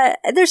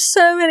 there's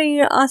so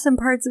many awesome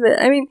parts of it.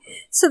 I mean,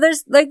 so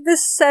there's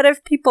this set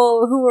of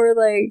people who are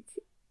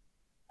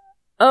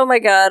oh my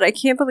god, I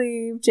can't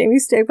believe Jamie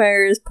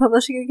Stegmaier is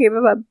publishing a game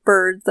about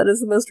birds. That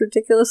is the most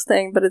ridiculous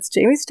thing, but it's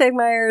Jamie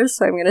Stegmaier,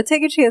 so I'm going to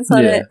take a chance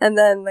on it. And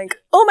then,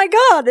 oh my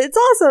god, it's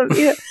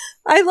awesome.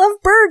 I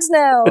love birds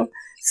now.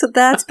 So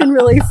that's been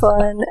really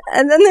fun.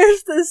 And then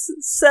there's this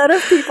set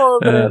of people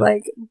that are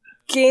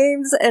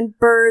games and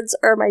birds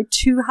are my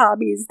 2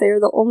 hobbies.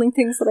 They're the only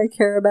things that I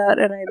care about,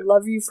 and I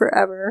love you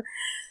forever.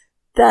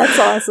 That's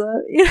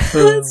awesome.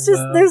 It's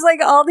just, there's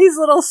all these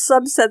little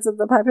subsets of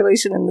the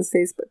population in this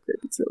Facebook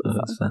group. It's really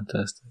fun.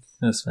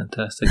 That's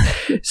fantastic.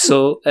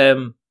 So,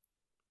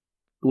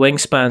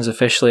 Wingspan's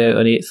officially out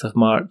on 8th of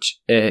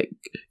March.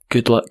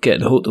 Good luck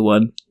getting hold of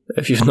one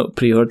if you've not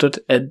pre-ordered.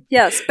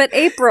 Yes, but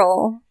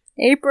April,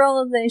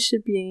 they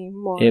should be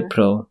more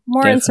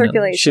in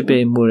circulation. Should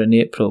be more in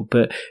April.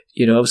 But,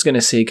 I was going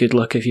to say good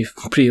luck if you've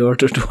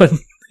pre-ordered one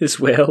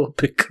as well,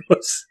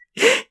 because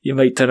you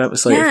might turn up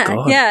it's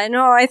gone. Yeah,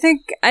 no, I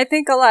think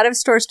a lot of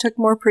stores took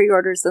more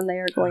pre-orders than they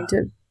are going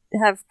to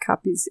have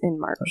copies in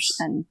March,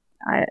 and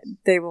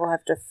they will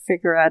have to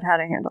figure out how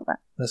to handle that.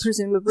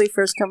 Presumably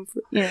first come,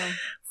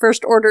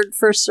 first ordered,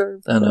 first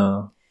served. I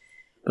know.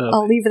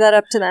 I'll leave that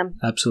up to them.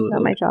 Absolutely.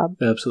 Not my job.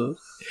 Absolutely.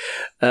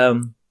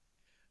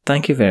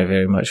 Thank you very,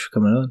 very much for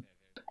coming on.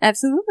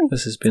 Absolutely.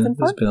 This has been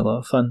a lot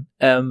of fun.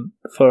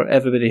 For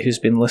everybody who's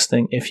been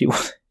listening, if you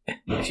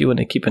want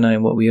to keep an eye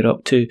on what we're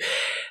up to,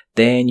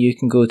 then you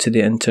can go to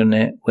the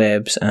internet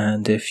webs,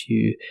 and if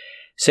you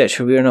search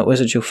for We're Not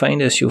Wizards, you'll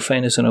find us. You'll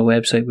find us on our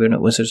website,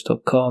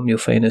 we'renotwizards.com. You'll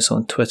find us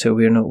on Twitter,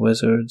 We're Not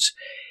Wizards.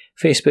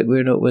 Facebook,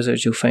 We're Not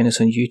Wizards. You'll find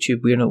us on YouTube,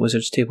 We're Not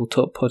Wizards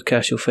Tabletop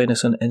Podcast. You'll find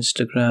us on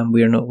Instagram,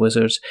 We're Not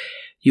Wizards.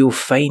 You'll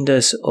find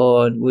us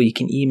on, you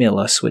can email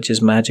us, which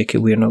is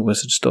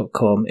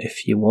magic@we'renotwizards.com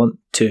if you want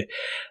to.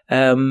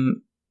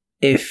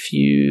 If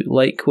you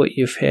like what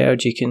you've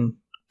heard, you can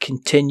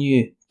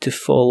continue to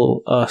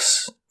follow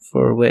us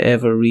for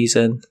whatever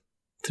reason.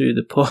 through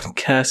the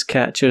podcast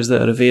catchers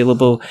that are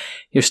available,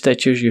 your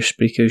Stitchers, your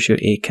Spreakers, your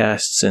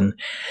Acasts, and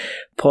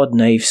Pod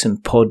Knives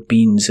and Pod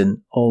Beans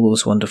and all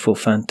those wonderful,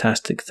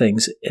 fantastic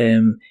things.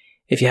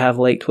 If you have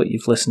liked what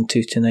you've listened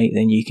to tonight,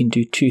 then you can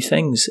do two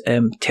things.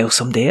 Tell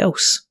somebody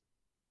else,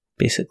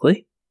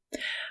 basically.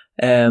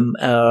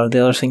 The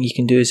other thing you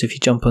can do is if you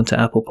jump onto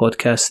Apple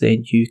Podcasts,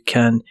 then you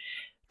can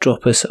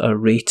drop us a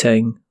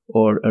rating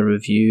or a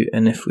review.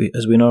 And as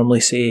we normally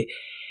say,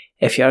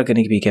 if you are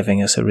going to be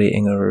giving us a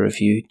rating or a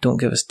review, don't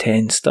give us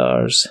 10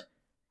 stars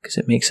because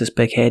it makes us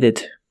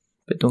big-headed.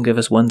 But don't give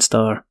us 1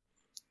 star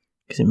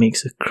because it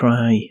makes us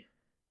cry.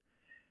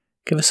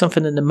 Give us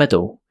something in the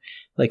middle,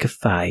 like a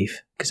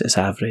 5, because it's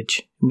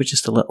average. We're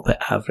just a little bit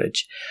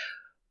average.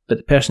 But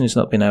the person who's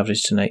not been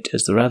average tonight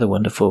is the rather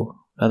wonderful,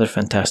 rather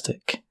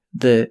fantastic,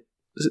 the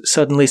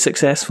suddenly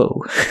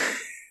successful.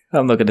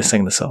 I'm not going to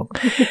sing the song.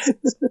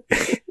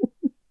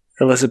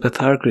 Elizabeth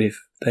Hargrave,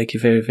 thank you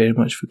very, very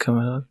much for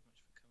coming on.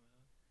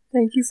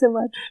 Thank you so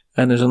much.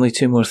 And there's only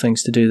 2 more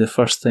things to do. The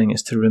first thing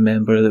is to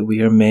remember that we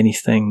are many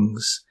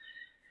things,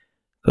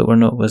 but we're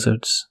not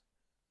wizards.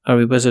 Are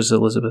we wizards,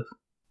 Elizabeth?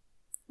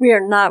 We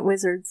are not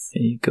wizards.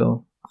 There you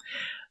go.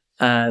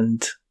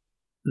 And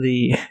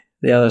the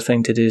other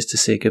thing to do is to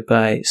say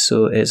goodbye.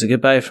 So it's a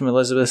goodbye from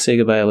Elizabeth. Say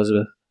goodbye,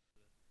 Elizabeth.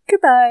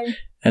 Goodbye.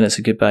 And it's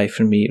a goodbye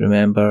from me.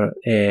 Remember,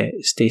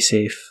 stay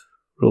safe,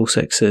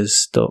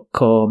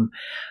 roll6s.com.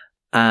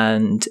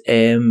 And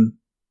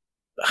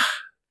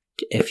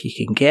if you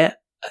can get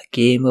a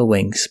game of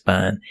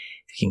Wingspan,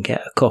 if you can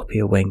get a copy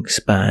of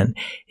Wingspan,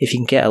 if you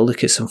can get a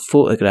look at some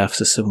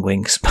photographs of some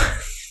Wingspan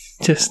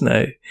just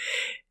now,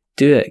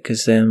 do it,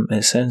 because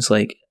it sounds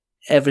like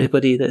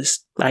everybody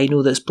I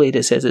know that's played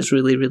it says it's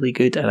really, really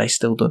good, and I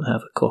still don't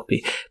have a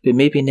copy. But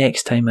maybe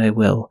next time I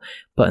will.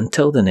 But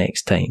until the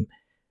next time,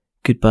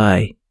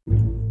 goodbye.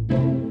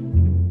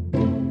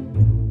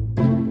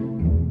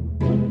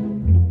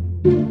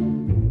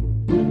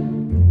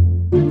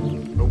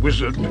 A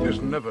wizard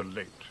is never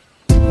late.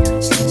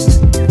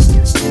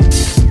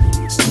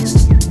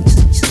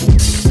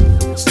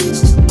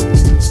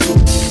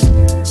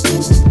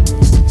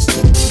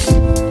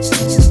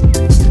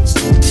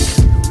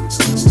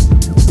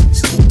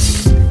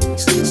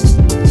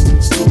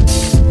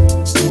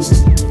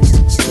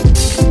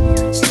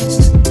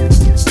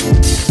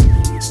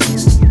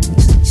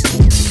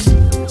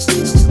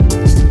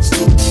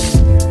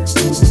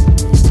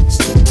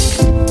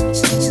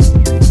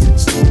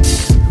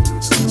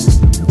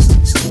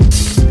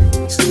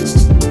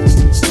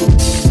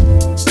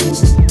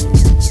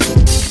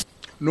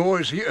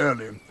 Nor is he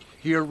early.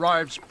 He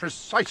arrives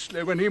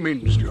precisely when he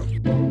means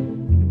to.